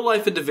 Real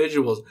life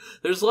individuals.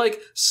 There's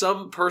like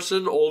some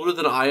person older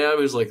than I am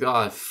who's like,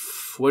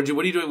 what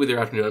are you doing with your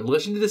afternoon? I'm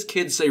listening to this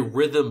kid say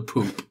rhythm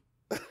poop.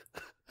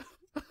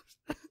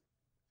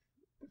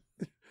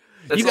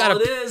 That's all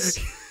it is.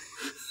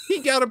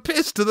 You gotta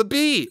piss to the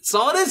beat. That's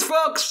all it is,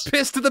 folks.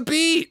 Piss to the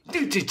beat.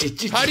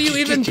 How do you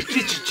even...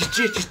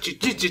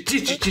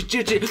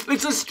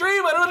 It's a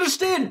stream. I don't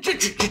understand.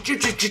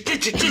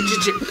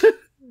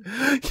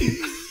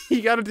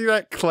 You gotta do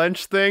that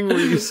clench thing where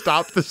you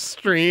stop the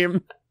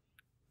stream.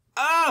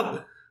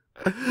 But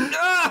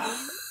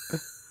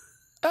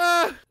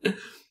I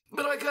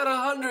got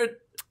 100.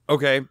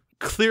 Okay,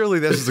 clearly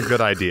this is a good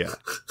idea.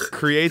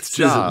 Creates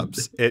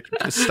jobs. It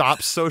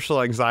stops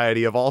social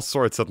anxiety of all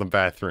sorts in the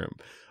bathroom.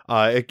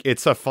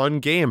 It's a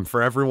fun game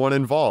for everyone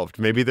involved.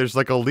 Maybe there's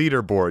like a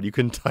leaderboard you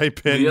can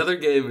type in. The other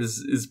game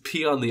is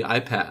pee on the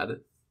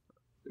iPad,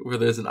 where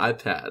there's an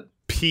iPad.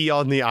 Pee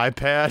on the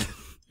iPad?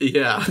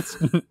 Yeah.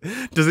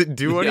 Does it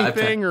do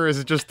anything, or is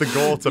it just the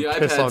goal to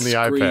piss on the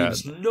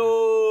screams, iPad?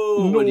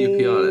 No, when you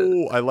pee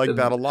on it. I like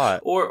that a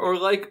lot. Or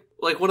like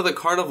one of the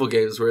carnival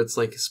games where it's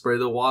like spray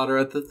the water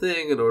at the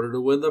thing in order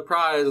to win the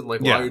prize, and like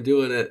while you're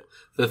doing it,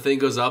 the thing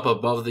goes up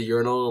above the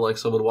urinal, and like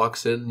someone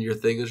walks in, and your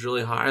thing is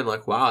really high, and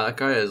like, wow, that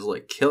guy is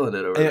like killing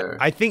it over there.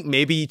 I think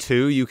maybe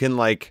too you can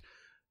like.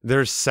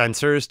 There's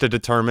sensors to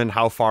determine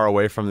how far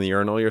away from the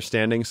urinal you're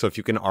standing, so if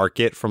you can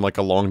arc it from like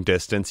a long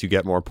distance, you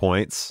get more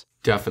points.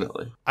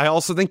 Definitely. I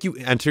also think you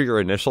enter your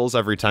initials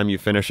every time you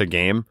finish a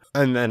game,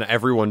 and then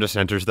everyone just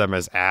enters them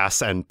as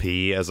ass and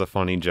P as a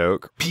funny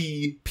joke.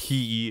 P,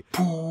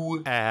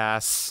 poo,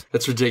 ass.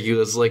 That's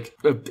ridiculous. Like,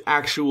 an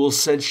actual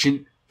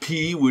sentient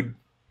P would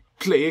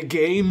play a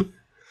game?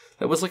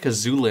 That was like a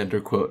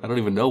Zoolander quote. I don't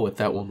even know what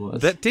that one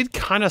was. That did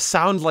kind of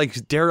sound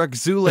like Derek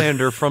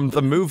Zoolander from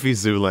the movie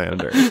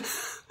Zoolander.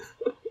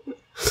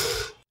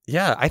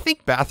 Yeah, I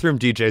think bathroom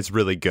DJ's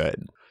really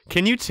good.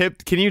 Can you tip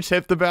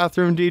the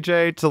bathroom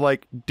DJ to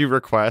like do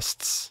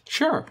requests?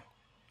 Sure.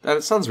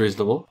 That sounds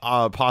reasonable.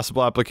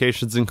 Possible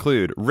applications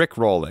include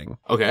rickrolling.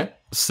 Okay.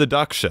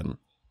 Seduction.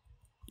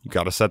 You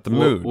got to set the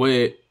mood.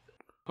 Wait.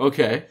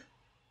 Okay.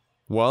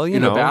 Well, you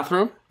know. In a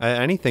bathroom?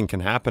 Anything can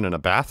happen in a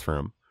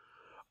bathroom.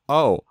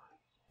 Oh,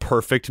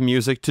 perfect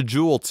music to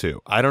jewel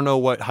to. I don't know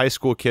what high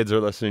school kids are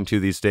listening to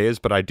these days,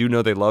 but I do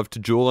know they love to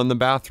jewel in the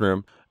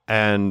bathroom.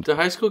 And do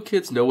high school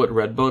kids know what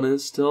Redbone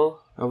is still?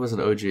 I was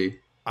an OG.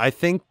 I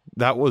think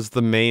that was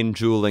the main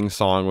jeweling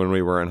song when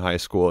we were in high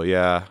school,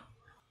 yeah.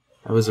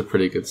 That was a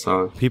pretty good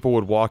song. People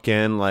would walk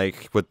in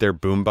like with their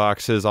boom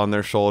boxes on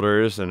their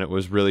shoulders, and it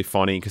was really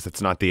funny because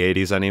it's not the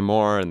 80s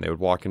anymore, and they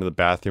would walk into the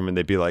bathroom and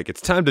they'd be like, it's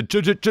time to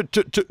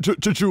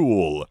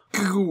jewel.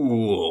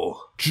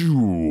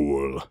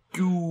 Jewel.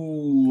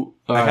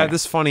 I had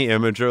this funny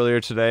image earlier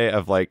today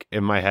of like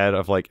in my head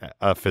of like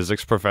a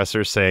physics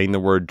professor saying the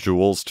word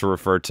joules to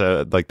refer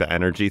to like the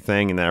energy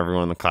thing, and then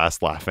everyone in the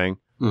class laughing.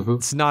 Mm-hmm.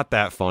 It's not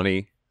that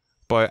funny.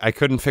 But I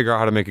couldn't figure out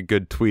how to make a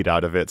good tweet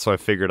out of it, so I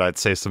figured I'd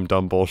say some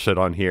dumb bullshit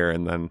on here,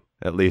 and then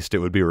at least it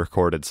would be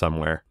recorded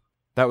somewhere.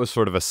 That was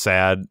sort of a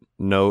sad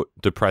note,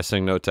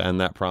 depressing note to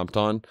end that prompt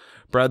on.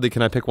 Bradley,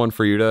 can I pick one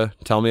for you to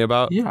tell me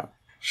about? Yeah,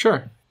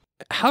 sure.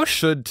 How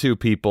should two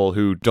people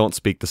who don't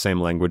speak the same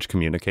language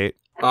communicate?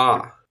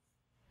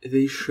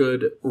 They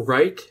should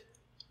write.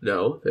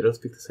 No, they don't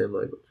speak the same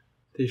language.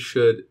 They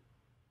should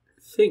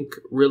think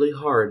really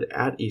hard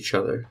at each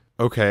other.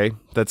 Okay,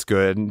 that's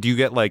good. Do you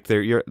get like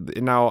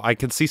now I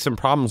could see some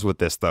problems with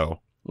this though.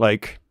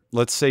 Like,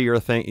 let's say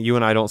you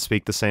and I don't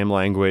speak the same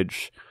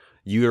language.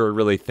 You're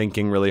really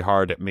thinking really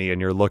hard at me, and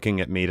you're looking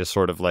at me to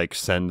sort of like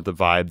send the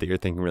vibe that you're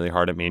thinking really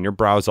hard at me, and your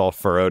brow's all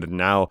furrowed, and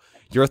now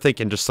you're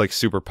thinking just like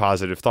super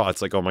positive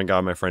thoughts, like, oh my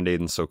god, my friend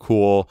Aiden's so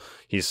cool.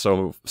 He's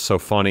so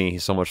funny.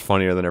 He's so much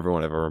funnier than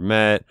everyone I've ever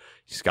met.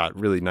 He's got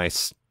really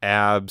nice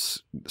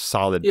abs,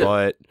 solid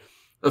butt.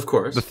 Of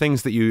course. The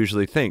things that you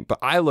usually think. But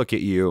I look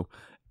at you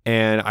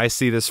and I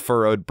see this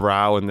furrowed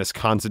brow and this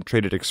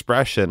concentrated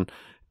expression,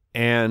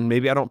 and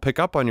maybe I don't pick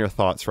up on your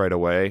thoughts right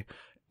away,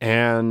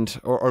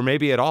 or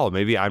maybe at all.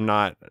 Maybe I'm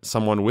not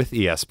someone with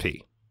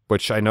ESP,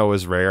 which I know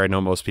is rare. I know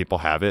most people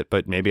have it,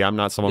 but maybe I'm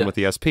not someone with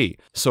ESP.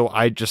 So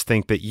I just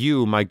think that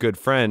you, my good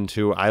friend,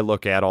 who I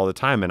look at all the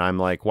time, and I'm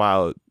like,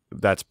 wow,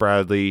 that's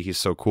Bradley. He's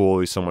so cool.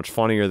 He's so much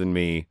funnier than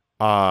me.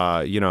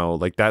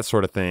 Like that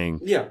sort of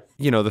thing. Yeah.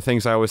 The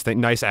things I always think,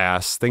 nice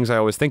ass, things I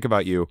always think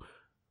about you.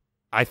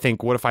 I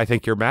think, what if I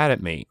think you're mad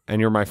at me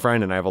and you're my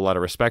friend and I have a lot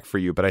of respect for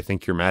you, but I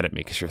think you're mad at me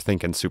because you're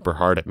thinking super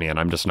hard at me and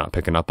I'm just not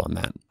picking up on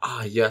that.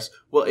 Yes.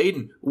 Well,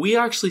 Aiden, we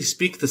actually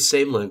speak the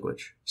same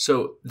language.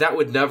 So that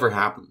would never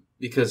happen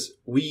because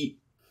we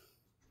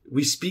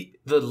speak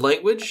the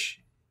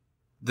language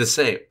the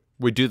same.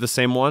 We do the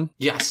same one?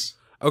 Yes.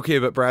 Okay,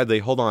 but Bradley,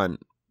 hold on.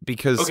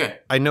 Because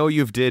I know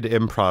you've did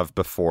improv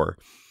before.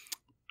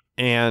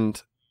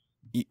 And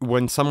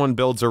when someone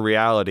builds a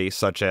reality,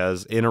 such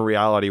as in a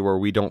reality where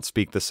we don't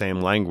speak the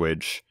same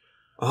language,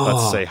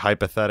 let's say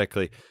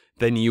hypothetically,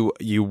 then you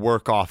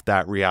work off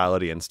that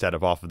reality instead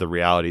of off of the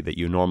reality that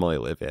you normally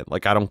live in.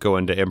 Like, I don't go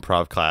into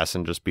improv class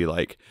and just be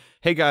like,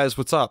 hey guys,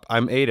 what's up?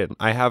 I'm Aiden.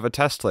 I have a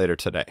test later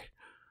today.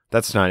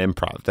 That's not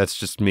improv. That's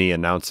just me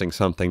announcing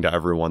something to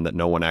everyone that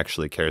no one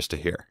actually cares to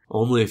hear.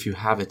 Only if you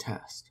have a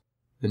test.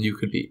 Then you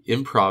could be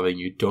improving,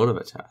 you don't have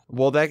a test.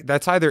 Well,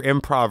 that's either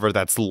improv or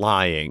that's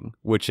lying,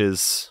 which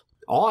is...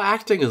 All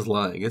acting is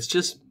lying. It's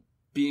just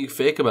being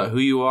fake about who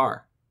you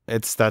are.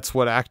 That's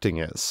what acting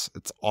is.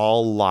 It's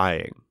all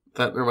lying.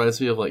 That reminds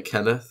me of like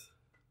Kenneth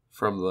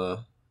from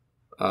the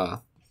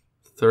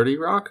 30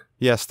 Rock?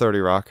 Yes, 30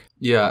 Rock.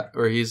 Yeah,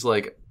 where he's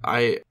like,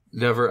 I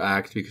never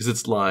act because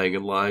it's lying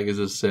and lying is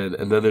a sin.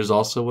 And then there's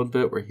also one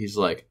bit where he's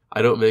like,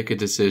 I don't make a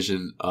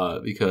decision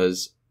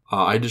because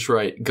I just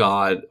write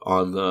God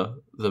on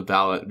the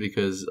ballot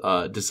because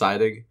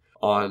deciding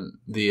on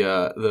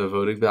the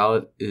voting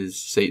ballot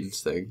is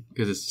Satan's thing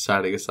because it's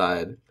deciding a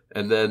side.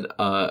 And then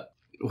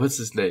what's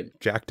his name?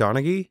 Jack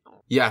Donaghy?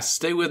 Yeah,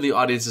 stay with the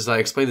audience as I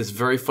explain this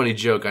very funny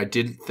joke I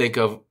didn't think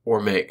of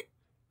or make.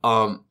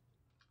 And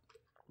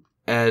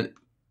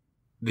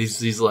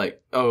he's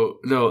like, oh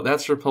no,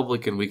 that's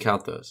Republican. We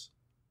count those.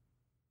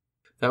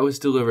 That was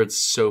delivered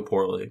so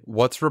poorly.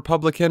 What's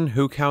Republican?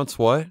 Who counts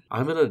what?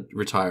 I'm gonna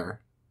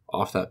retire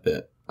off that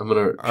bit. I'm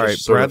gonna. All right,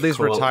 Bradley's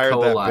retired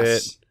that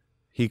bit.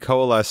 He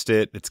coalesced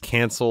it. It's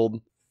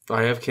canceled.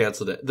 I have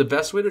canceled it. The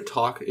best way to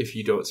talk if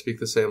you don't speak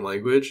the same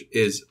language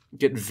is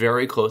get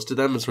very close to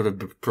them and sort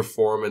of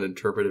perform an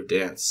interpretive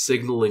dance,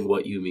 signaling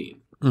what you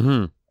mean.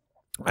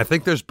 Mm-hmm. I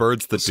think there's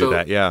birds that do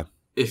that, yeah.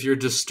 If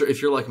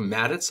you're like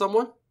mad at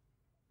someone,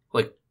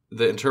 like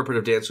the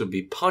interpretive dance would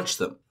be punch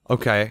them.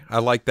 Okay, I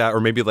like that. Or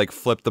maybe like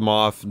flip them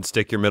off and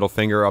stick your middle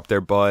finger up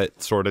their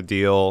butt sort of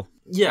deal.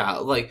 Yeah,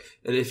 like,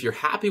 and if you're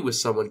happy with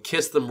someone,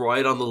 kiss them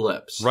right on the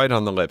lips. Right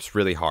on the lips,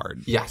 really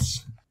hard.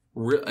 Yes.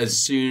 As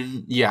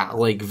soon, yeah,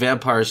 like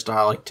vampire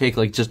style, like take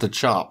like just a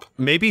chop.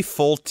 Maybe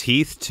full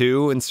teeth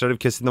too, instead of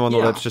kissing them on the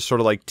lips, just sort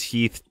of like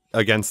teeth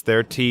against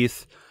their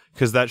teeth.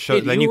 Because that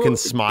shows, then you can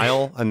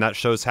smile and that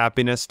shows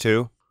happiness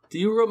too. Do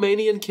you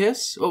Romanian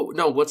kiss? Oh,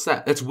 no, what's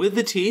that? That's with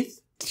the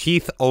teeth?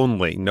 Teeth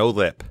only, no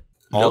lip.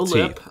 All no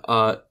teeth.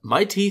 Lip.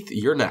 My teeth,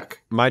 your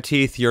neck. My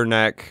teeth, your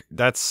neck.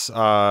 That's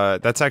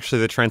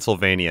actually the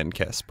Transylvanian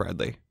kiss,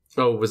 Bradley.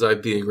 Oh, was I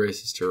being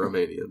racist to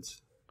Romanians?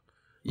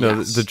 No,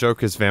 yes. The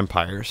joke is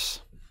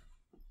vampires.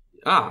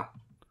 Ah.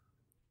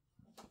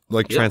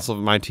 Like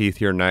my teeth,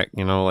 your neck,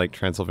 like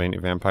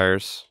Transylvanian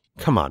vampires.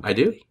 Come on. I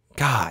do?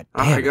 God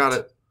damn I got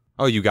it.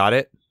 Oh, you got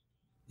it?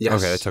 Yes.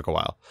 Okay, that took a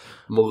while.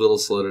 I'm a little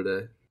slow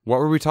today. What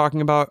were we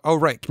talking about? Oh,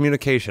 right,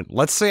 communication.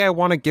 Let's say I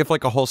want to give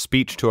like a whole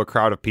speech to a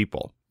crowd of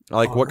people.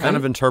 Like, what kind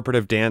of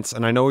interpretive dance?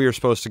 And I know you're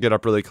supposed to get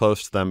up really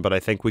close to them, but I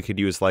think we could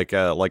use like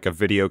a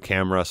video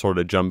camera sort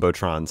of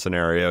jumbotron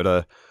scenario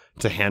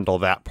to handle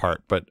that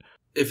part. But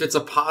if it's a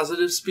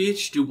positive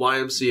speech, do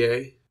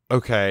YMCA.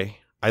 Okay,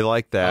 I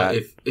like that.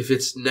 If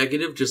it's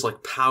negative, just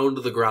like pound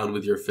the ground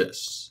with your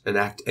fists and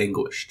act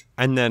anguished.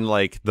 And then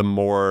like the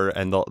more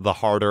and the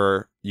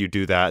harder you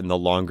do that and the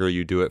longer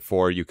you do it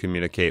for, you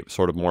communicate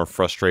sort of more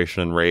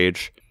frustration and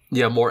rage.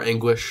 Yeah, more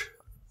anguish.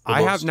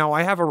 I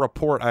have a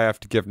report I have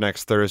to give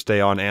next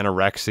Thursday on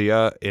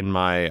anorexia in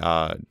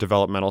my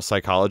developmental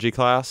psychology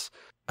class.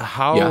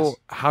 How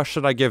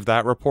should I give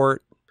that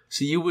report?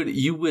 So you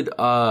would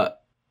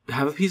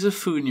have a piece of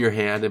food in your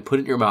hand and put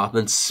it in your mouth and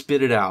then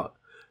spit it out.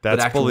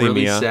 That's act bulimia.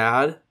 Really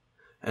sad,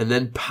 and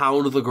then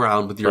pound the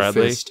ground with your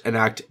fist and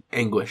act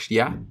anguished.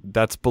 Yeah,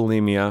 that's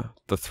bulimia.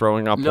 The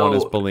throwing up one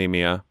is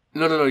bulimia.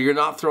 No. You're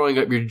not throwing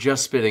up. You're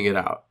just spitting it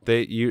out.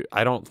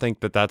 I don't think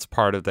that's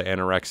part of the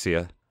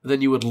anorexia.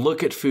 Then you would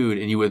look at food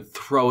and you would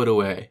throw it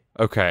away.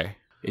 Okay.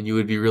 And you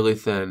would be really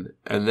thin.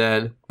 And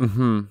then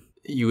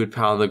you would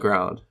pound the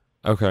ground.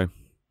 Okay.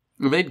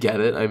 And they'd get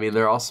it. I mean,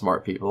 they're all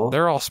smart people.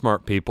 They're all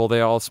smart people. They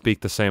all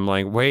speak the same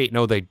language. Wait,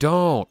 no, they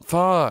don't.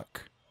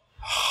 Fuck.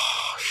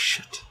 Oh,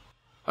 shit.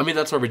 I mean,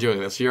 that's why we're doing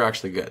this. So you're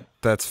actually good.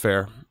 That's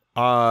fair.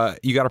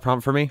 You got a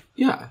prompt for me?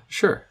 Yeah,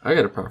 sure. I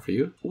got a prompt for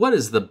you. What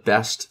is the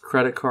best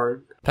credit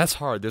card? That's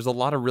hard. There's a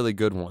lot of really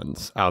good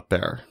ones out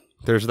there.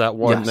 There's that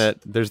one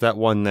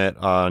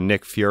that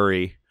Nick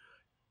Fury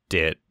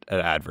did an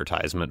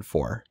advertisement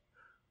for.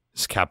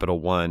 It's Capital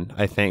One,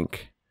 I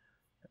think.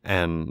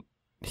 And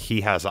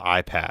he has an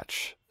eye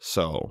patch.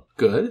 So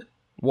good.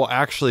 Well,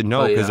 actually,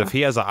 no, because if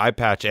he has an eye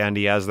patch and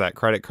he has that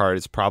credit card,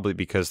 it's probably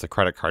because the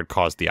credit card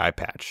caused the eye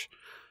patch.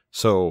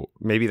 So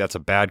maybe that's a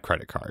bad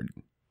credit card.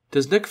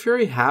 Does Nick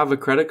Fury have a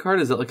credit card?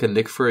 Is that like a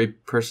Nick Fury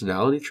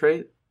personality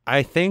trait?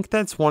 I think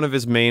that's one of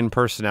his main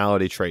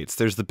personality traits.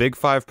 There's the big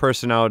 5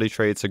 personality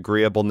traits: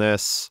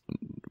 agreeableness,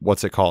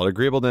 what's it called?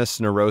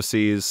 Agreeableness,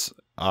 neuroses,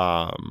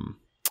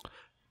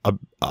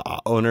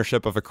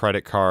 ownership of a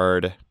credit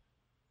card.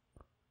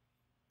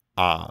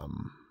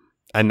 And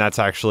that's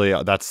actually,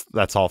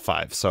 that's all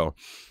 5. So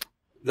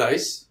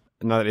nice.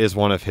 And that is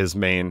one of his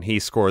main, he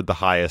scored the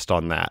highest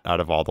on that out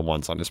of all the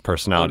ones on his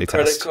personality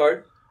test.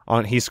 Credit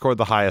card? He scored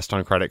the highest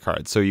on credit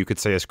cards. So you could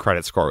say his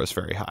credit score was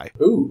very high.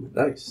 Ooh,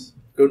 nice.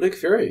 Go Nick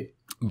Fury.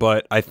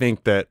 But I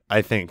think that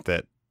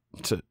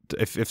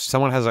if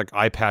someone has an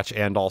eye patch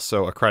and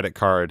also a credit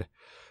card,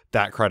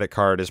 that credit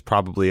card is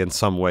probably in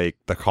some way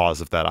the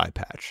cause of that eye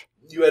patch.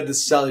 You had to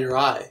sell your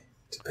eye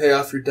to pay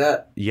off your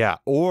debt. Yeah.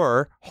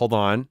 Or, hold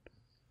on.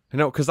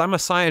 No, because I'm a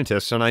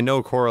scientist and I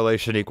know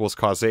correlation equals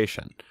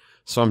causation.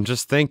 So I'm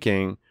just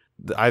thinking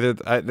either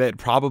that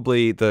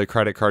probably the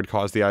credit card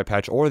caused the eye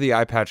patch or the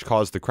eye patch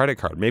caused the credit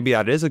card. Maybe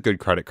that is a good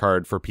credit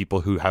card for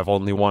people who have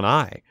only one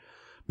eye.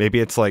 Maybe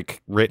it's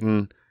like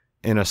written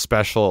in a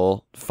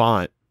special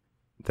font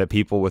that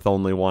people with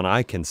only one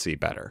eye can see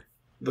better.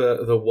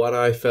 The One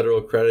Eye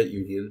Federal Credit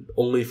Union,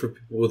 only for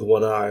people with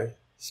one eye,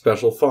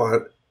 special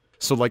font.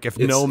 So like if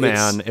no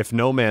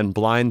man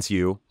blinds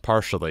you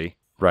partially,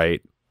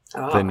 right?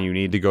 Then you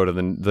need to go to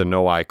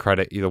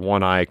the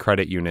one eye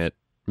credit unit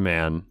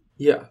man.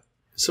 Yeah.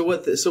 So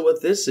what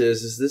this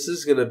is this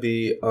is going to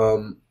be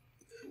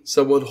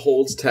someone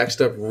holds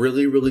text up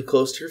really, really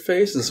close to your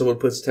face and someone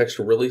puts text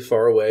really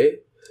far away.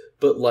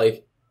 But,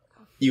 like,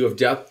 you have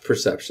depth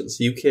perception,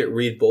 so you can't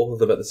read both of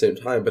them at the same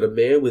time. But a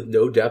man with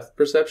no depth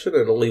perception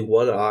and only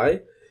one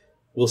eye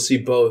will see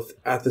both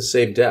at the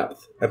same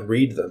depth and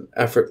read them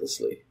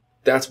effortlessly.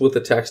 That's what the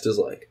text is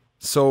like.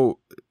 So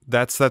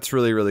that's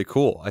really, really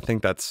cool. I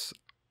think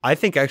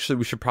actually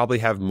we should probably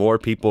have more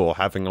people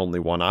having only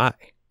one eye,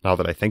 now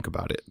that I think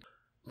about it.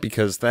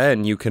 Because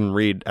then you can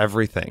read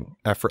everything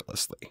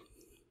effortlessly.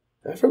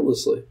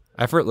 Effortlessly,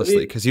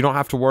 because you don't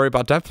have to worry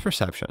about depth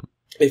perception.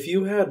 If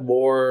you had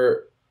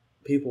more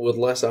people with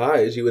less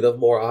eyes, you would have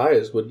more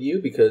eyes, wouldn't you?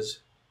 Because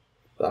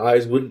the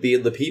eyes wouldn't be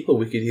in the people.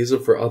 We could use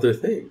them for other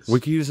things. We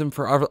could use them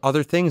for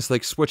other things,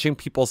 like switching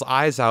people's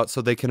eyes out so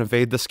they can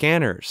evade the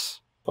scanners.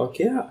 Fuck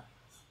yeah.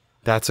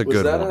 That's a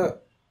good one.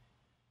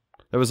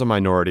 That was a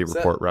Minority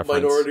Report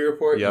reference. Minority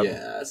Report? Yep. Yeah,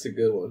 that's a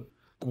good one.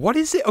 What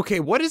is it? Okay,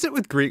 what is it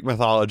with Greek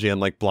mythology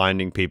and like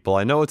blinding people?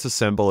 I know it's a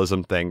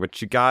symbolism thing,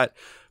 but you got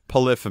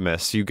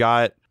Polyphemus, you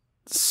got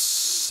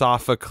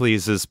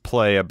Sophocles'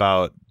 play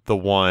about the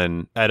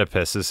one,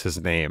 Oedipus is his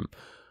name.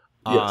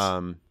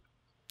 Yes.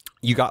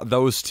 You got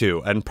those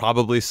two, and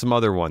probably some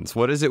other ones.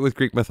 What is it with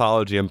Greek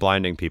mythology and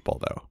blinding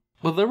people, though?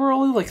 Well, there were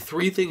only like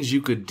 3 things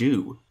you could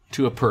do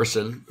to a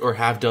person or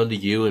have done to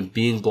you, and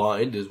being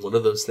blind is one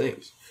of those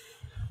things.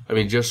 I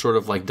mean, just sort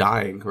of like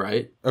dying,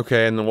 right?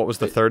 Okay, and then what was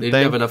the third thing? They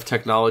didn't have enough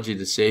technology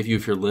to save you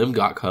if your limb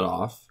got cut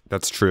off.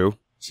 That's true.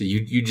 So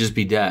you'd just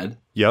be dead.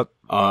 Yep.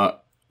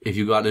 If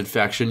you got an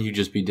infection, you'd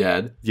just be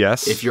dead.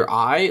 Yes. If your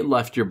eye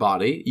left your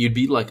body, you'd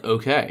be like,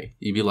 okay.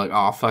 You'd be like,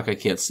 oh, fuck, I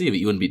can't see, but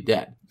you wouldn't be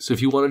dead. So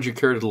if you wanted your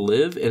character to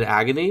live in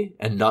agony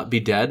and not be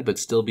dead, but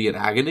still be in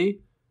agony,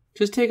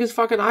 Just take his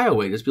fucking eye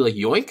away. Just be like,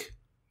 yoink.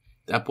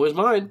 That boy's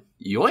mine.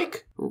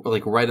 Yoink.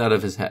 Like right out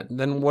of his head.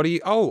 Then what do you...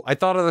 Oh, I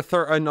thought of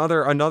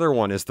another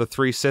one is the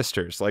three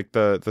sisters, like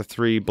the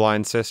three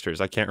blind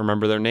sisters. I can't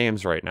remember their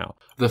names right now.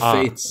 The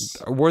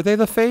Fates. Were they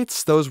the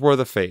Fates? Those were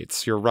the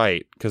Fates. You're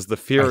right, because the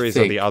Furies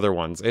are the other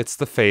ones. It's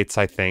the Fates,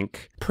 I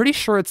think. Pretty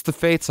sure it's the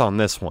Fates on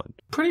this one.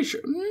 Pretty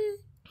sure.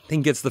 I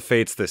think it's the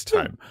Fates this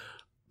time.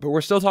 But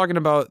we're still talking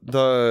about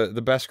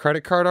the best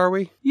credit card, are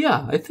we?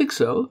 Yeah, I think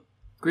so.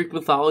 Greek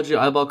mythology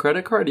eyeball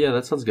credit card? Yeah,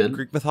 that sounds good.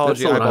 Greek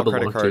mythology eyeball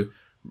credit card.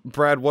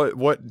 Brad,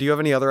 what do you have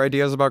any other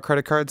ideas about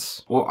credit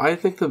cards? Well, I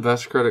think the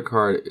best credit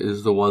card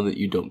is the one that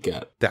you don't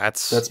get.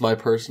 That's my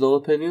personal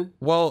opinion.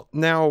 Well,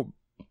 now,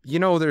 you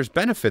know, there's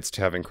benefits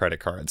to having credit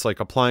cards. Like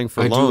applying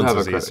for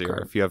loans is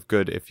easier if you have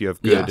good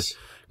yes.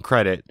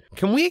 credit.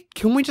 Can we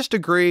just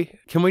agree?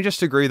 Can we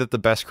just agree that the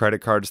best credit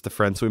card is the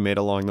friends we made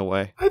along the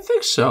way? I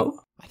think so.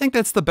 I think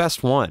that's the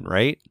best one,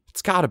 right?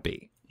 It's got to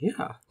be.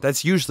 Yeah.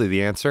 That's usually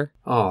the answer.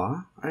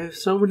 Aw, I have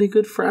so many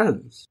good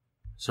friends.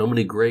 So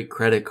many great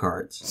credit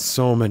cards.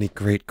 So many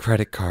great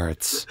credit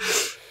cards.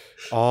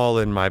 All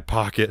in my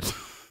pocket.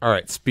 All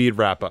right, speed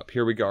wrap up.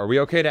 Here we go. Are we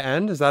okay to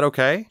end? Is that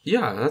okay?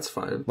 Yeah, that's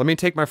fine. Let me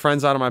take my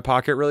friends out of my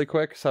pocket really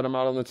quick. Set them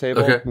out on the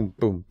table. Okay. Boom,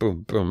 boom,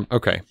 boom, boom.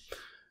 Okay.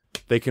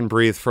 They can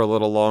breathe for a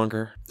little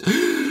longer.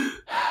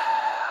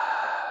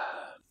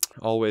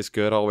 Always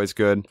good, always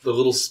good. The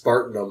little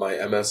Spartan on my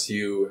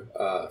MSU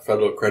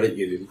Federal Credit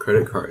Union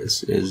credit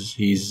cards is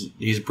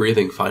he's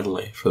breathing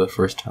finally for the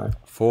first time.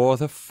 For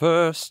the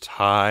first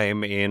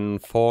time in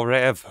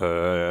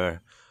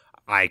forever,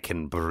 I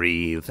can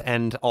breathe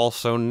and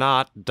also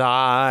not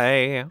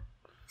die.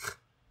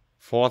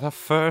 For the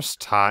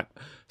first time.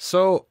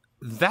 So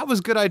that was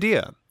a good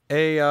idea.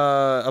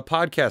 A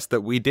podcast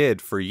that we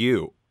did for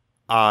you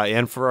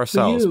and for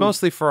ourselves.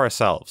 Mostly for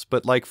ourselves,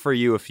 but like for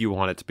you if you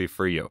want it to be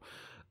for you.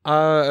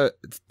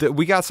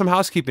 We got some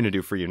housekeeping to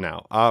do for you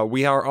now.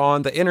 We are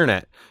on the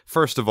internet.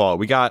 First of all,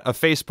 we got a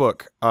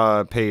Facebook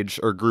page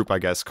or group, I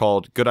guess,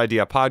 called Good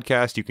Idea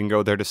Podcast. You can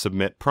go there to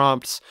submit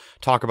prompts,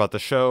 talk about the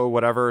show,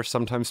 whatever.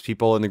 Sometimes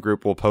people in the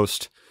group will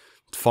post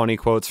funny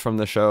quotes from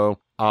the show.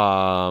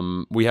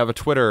 We have a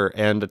Twitter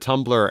and a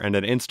Tumblr and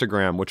an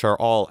Instagram, which are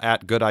all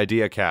at Good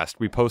Idea Cast.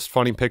 We post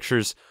funny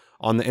pictures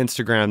on the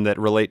Instagram that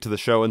relate to the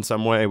show in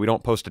some way. We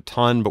don't post a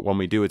ton, but when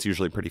we do, it's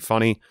usually pretty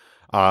funny.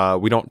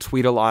 We don't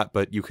tweet a lot,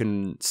 but you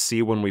can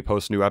see when we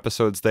post new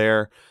episodes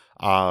there.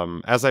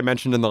 As I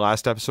mentioned in the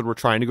last episode, we're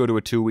trying to go to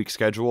a 2-week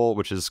schedule,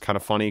 which is kind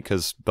of funny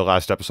because the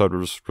last episode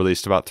was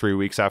released about 3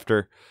 weeks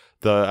after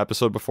the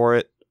episode before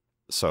it.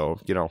 So,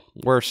 you know,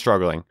 we're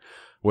struggling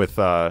with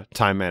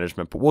time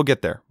management, but we'll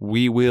get there.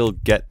 We will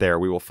get there.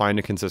 We will find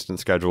a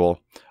consistent schedule.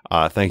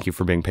 Thank you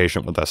for being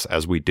patient with us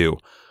as we do.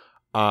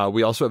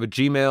 We also have a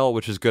Gmail,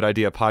 which is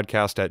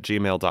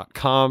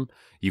goodideapodcast@gmail.com.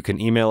 You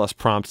can email us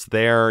prompts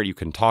there. You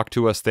can talk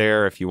to us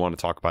there. If you want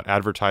to talk about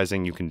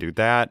advertising, you can do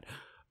that.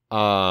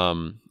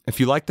 If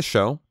you like the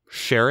show,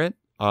 share it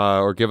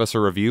or give us a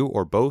review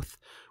or both.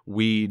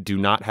 We do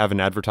not have an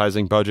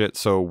advertising budget,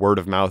 so word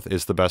of mouth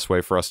is the best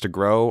way for us to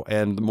grow.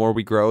 And the more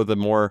we grow, the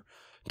more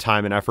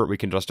time and effort we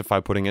can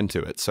justify putting into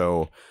it.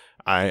 So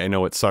I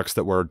know it sucks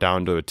that we're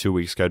down to a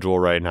 2-week schedule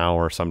right now,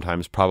 or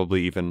sometimes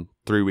probably even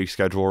 3-week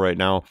schedule right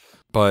now.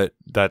 But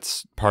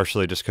that's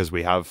partially just because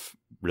we have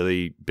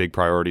really big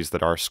priorities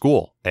that are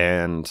school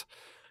and,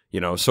 you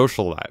know,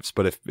 social lives.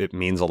 But if it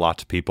means a lot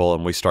to people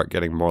and we start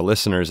getting more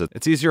listeners,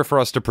 it's easier for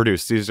us to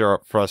produce. It's easier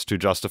for us to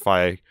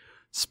justify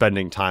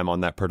spending time on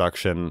that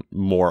production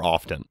more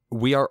often.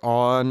 We are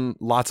on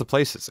lots of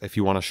places if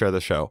you want to share the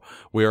show.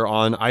 We are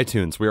on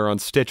iTunes. We are on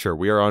Stitcher.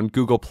 We are on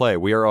Google Play.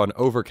 We are on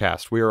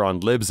Overcast. We are on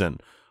Libsyn.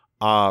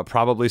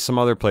 Probably some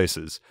other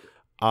places.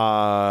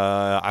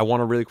 I want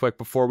to really quick,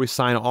 before we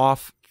sign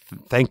off,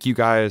 thank you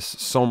guys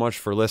so much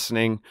for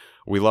listening.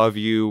 We love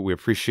you. We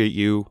appreciate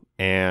you.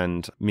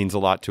 And it means a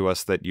lot to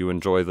us that you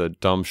enjoy the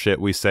dumb shit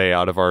we say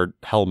out of our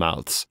hell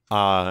mouths.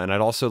 And I'd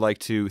also like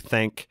to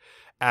thank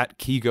at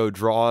Kigo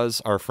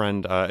Draws, our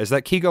friend. Is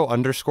that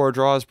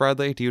Kigo_draws,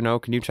 Bradley? Do you know?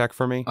 Can you check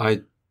for me?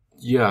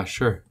 Yeah,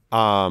 sure.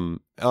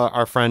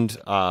 Our friend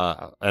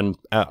and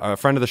a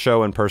friend of the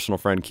show and personal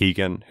friend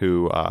Keegan,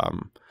 who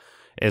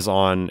is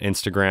on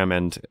Instagram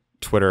and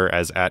Twitter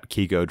as at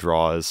Kigo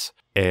Draws.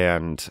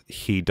 And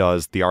he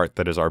does the art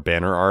that is our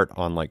banner art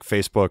on like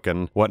Facebook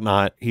and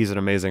whatnot. He's an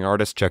amazing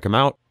artist. Check him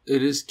out.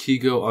 It is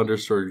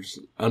Kigo_draws.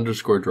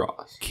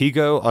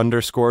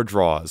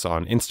 Kigo_draws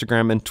on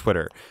Instagram and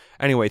Twitter.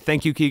 Anyway,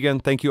 thank you,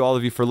 Keegan. Thank you all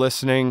of you for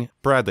listening.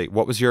 Bradley,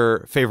 what was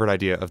your favorite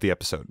idea of the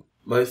episode?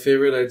 My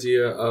favorite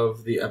idea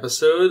of the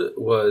episode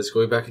was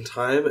going back in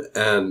time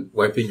and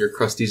wiping your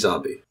crusty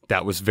zombie.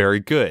 That was very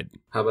good.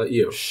 How about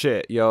you?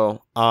 Shit,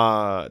 yo.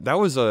 That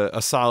was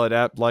a solid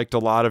ep. Liked a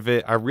lot of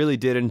it. I really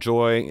did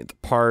enjoy the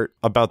part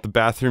about the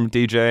bathroom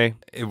DJ.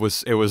 It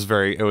was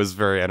very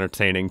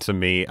entertaining to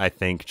me, I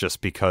think, just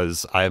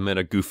because I'm in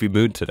a goofy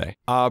mood today.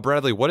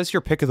 Bradley, what is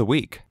your pick of the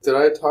week? Did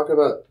I talk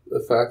about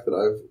the fact that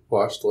I've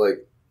watched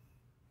like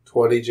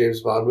 20 James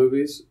Bond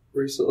movies?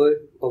 recently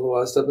on the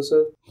last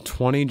episode?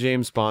 20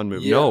 James Bond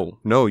movies. Yeah.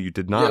 No, you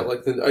did not.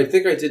 Yeah, I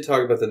think I did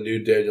talk about the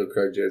new Daniel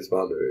Craig James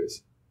Bond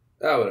movies.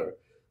 Whatever.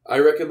 I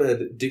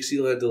recommend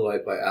Dixieland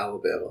Delight by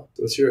Alabama.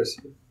 What's yours?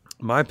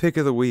 My pick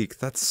of the week.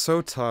 That's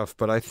so tough,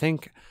 but I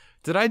think...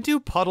 Did I do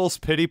Puddle's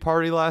Pity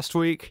Party last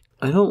week?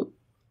 I don't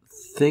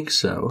think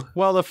so.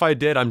 Well, if I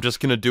did, I'm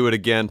just going to do it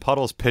again.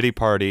 Puddle's Pity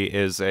Party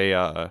is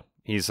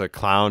he's a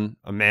clown,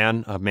 a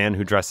man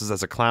who dresses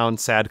as a clown,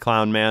 sad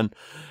clown man,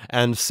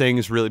 and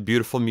sings really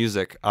beautiful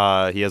music.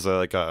 He has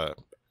a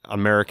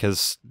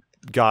America's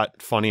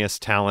Got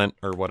Funniest Talent,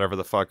 or whatever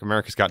the fuck,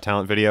 America's Got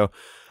Talent video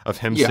of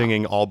him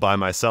singing all by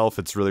myself.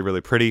 It's really,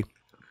 really pretty.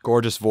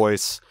 Gorgeous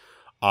voice.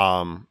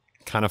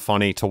 Kind of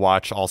funny to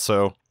watch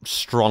also.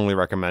 Strongly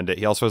recommend it.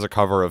 He also has a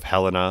cover of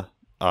Helena,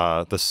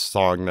 the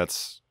song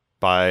that's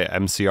by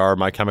MCR,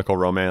 My Chemical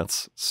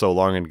Romance, So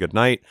Long and Good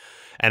Night.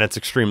 And it's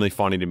extremely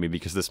funny to me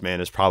because this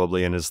man is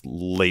probably in his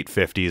late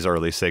 50s,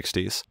 early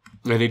 60s.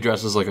 And he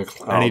dresses like a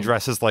clown. And he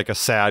dresses like a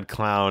sad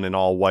clown in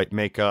all white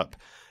makeup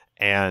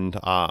and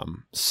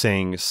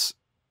sings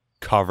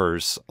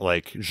covers,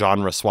 like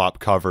genre swap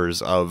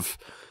covers of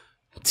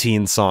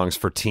teen songs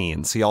for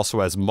teens. He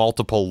also has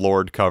multiple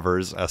Lorde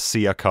covers, a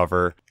Sia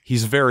cover.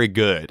 He's very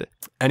good.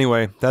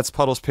 Anyway, that's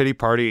Puddle's Pity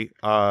Party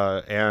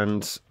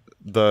and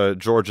the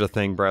Georgia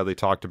thing Bradley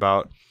talked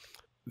about.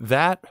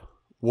 That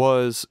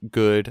was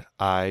good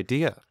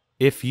idea.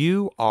 If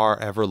you are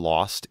ever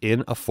lost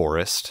in a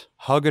forest,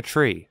 hug a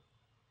tree.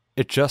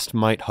 It just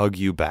might hug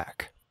you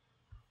back.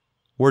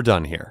 We're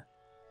done here.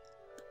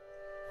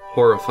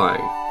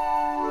 Horrifying.